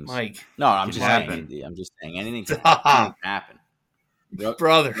 Mike. games. Mike. No, I'm just saying. happen. I'm just saying anything can Stop. happen.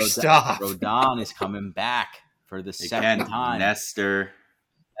 Brother, stop. Rodon is coming back for the second time. Nestor's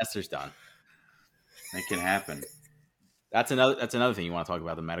done. It can happen. That's another thing you want to talk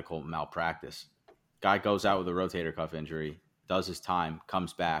about, the medical malpractice. Guy goes out with a rotator cuff injury, does his time,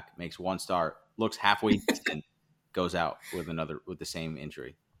 comes back, makes one start, looks halfway decent, goes out with the same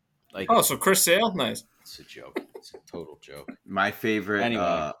injury. Like, Oh, so Chris Sale? Nice. it's a joke. It's a total joke. My favorite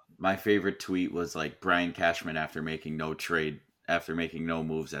Anyway. my favorite tweet was like Brian Cashman after making no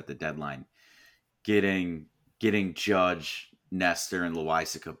moves at the deadline, getting Judge, Nestor, and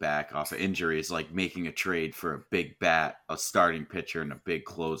Loaisiga back off of injuries, like making a trade for a big bat, a starting pitcher, and a big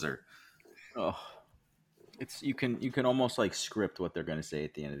closer. Oh, it's you can almost like script what they're going to say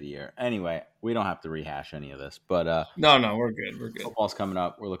at the end of the year. Anyway, we don't have to rehash any of this, but No, we're good. We're good. football's coming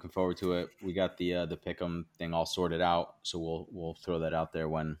up. We're looking forward to it. We got the pick'em thing all sorted out, so we'll throw that out there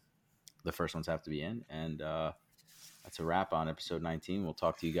when the first ones have to be in, and that's a wrap on episode 19. We'll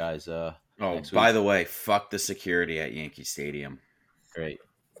talk to you guys. Next By week. the way, fuck the security at Yankee Stadium. Great.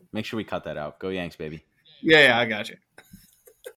 Make sure we cut that out. Go Yanks, baby. Yeah, I got you.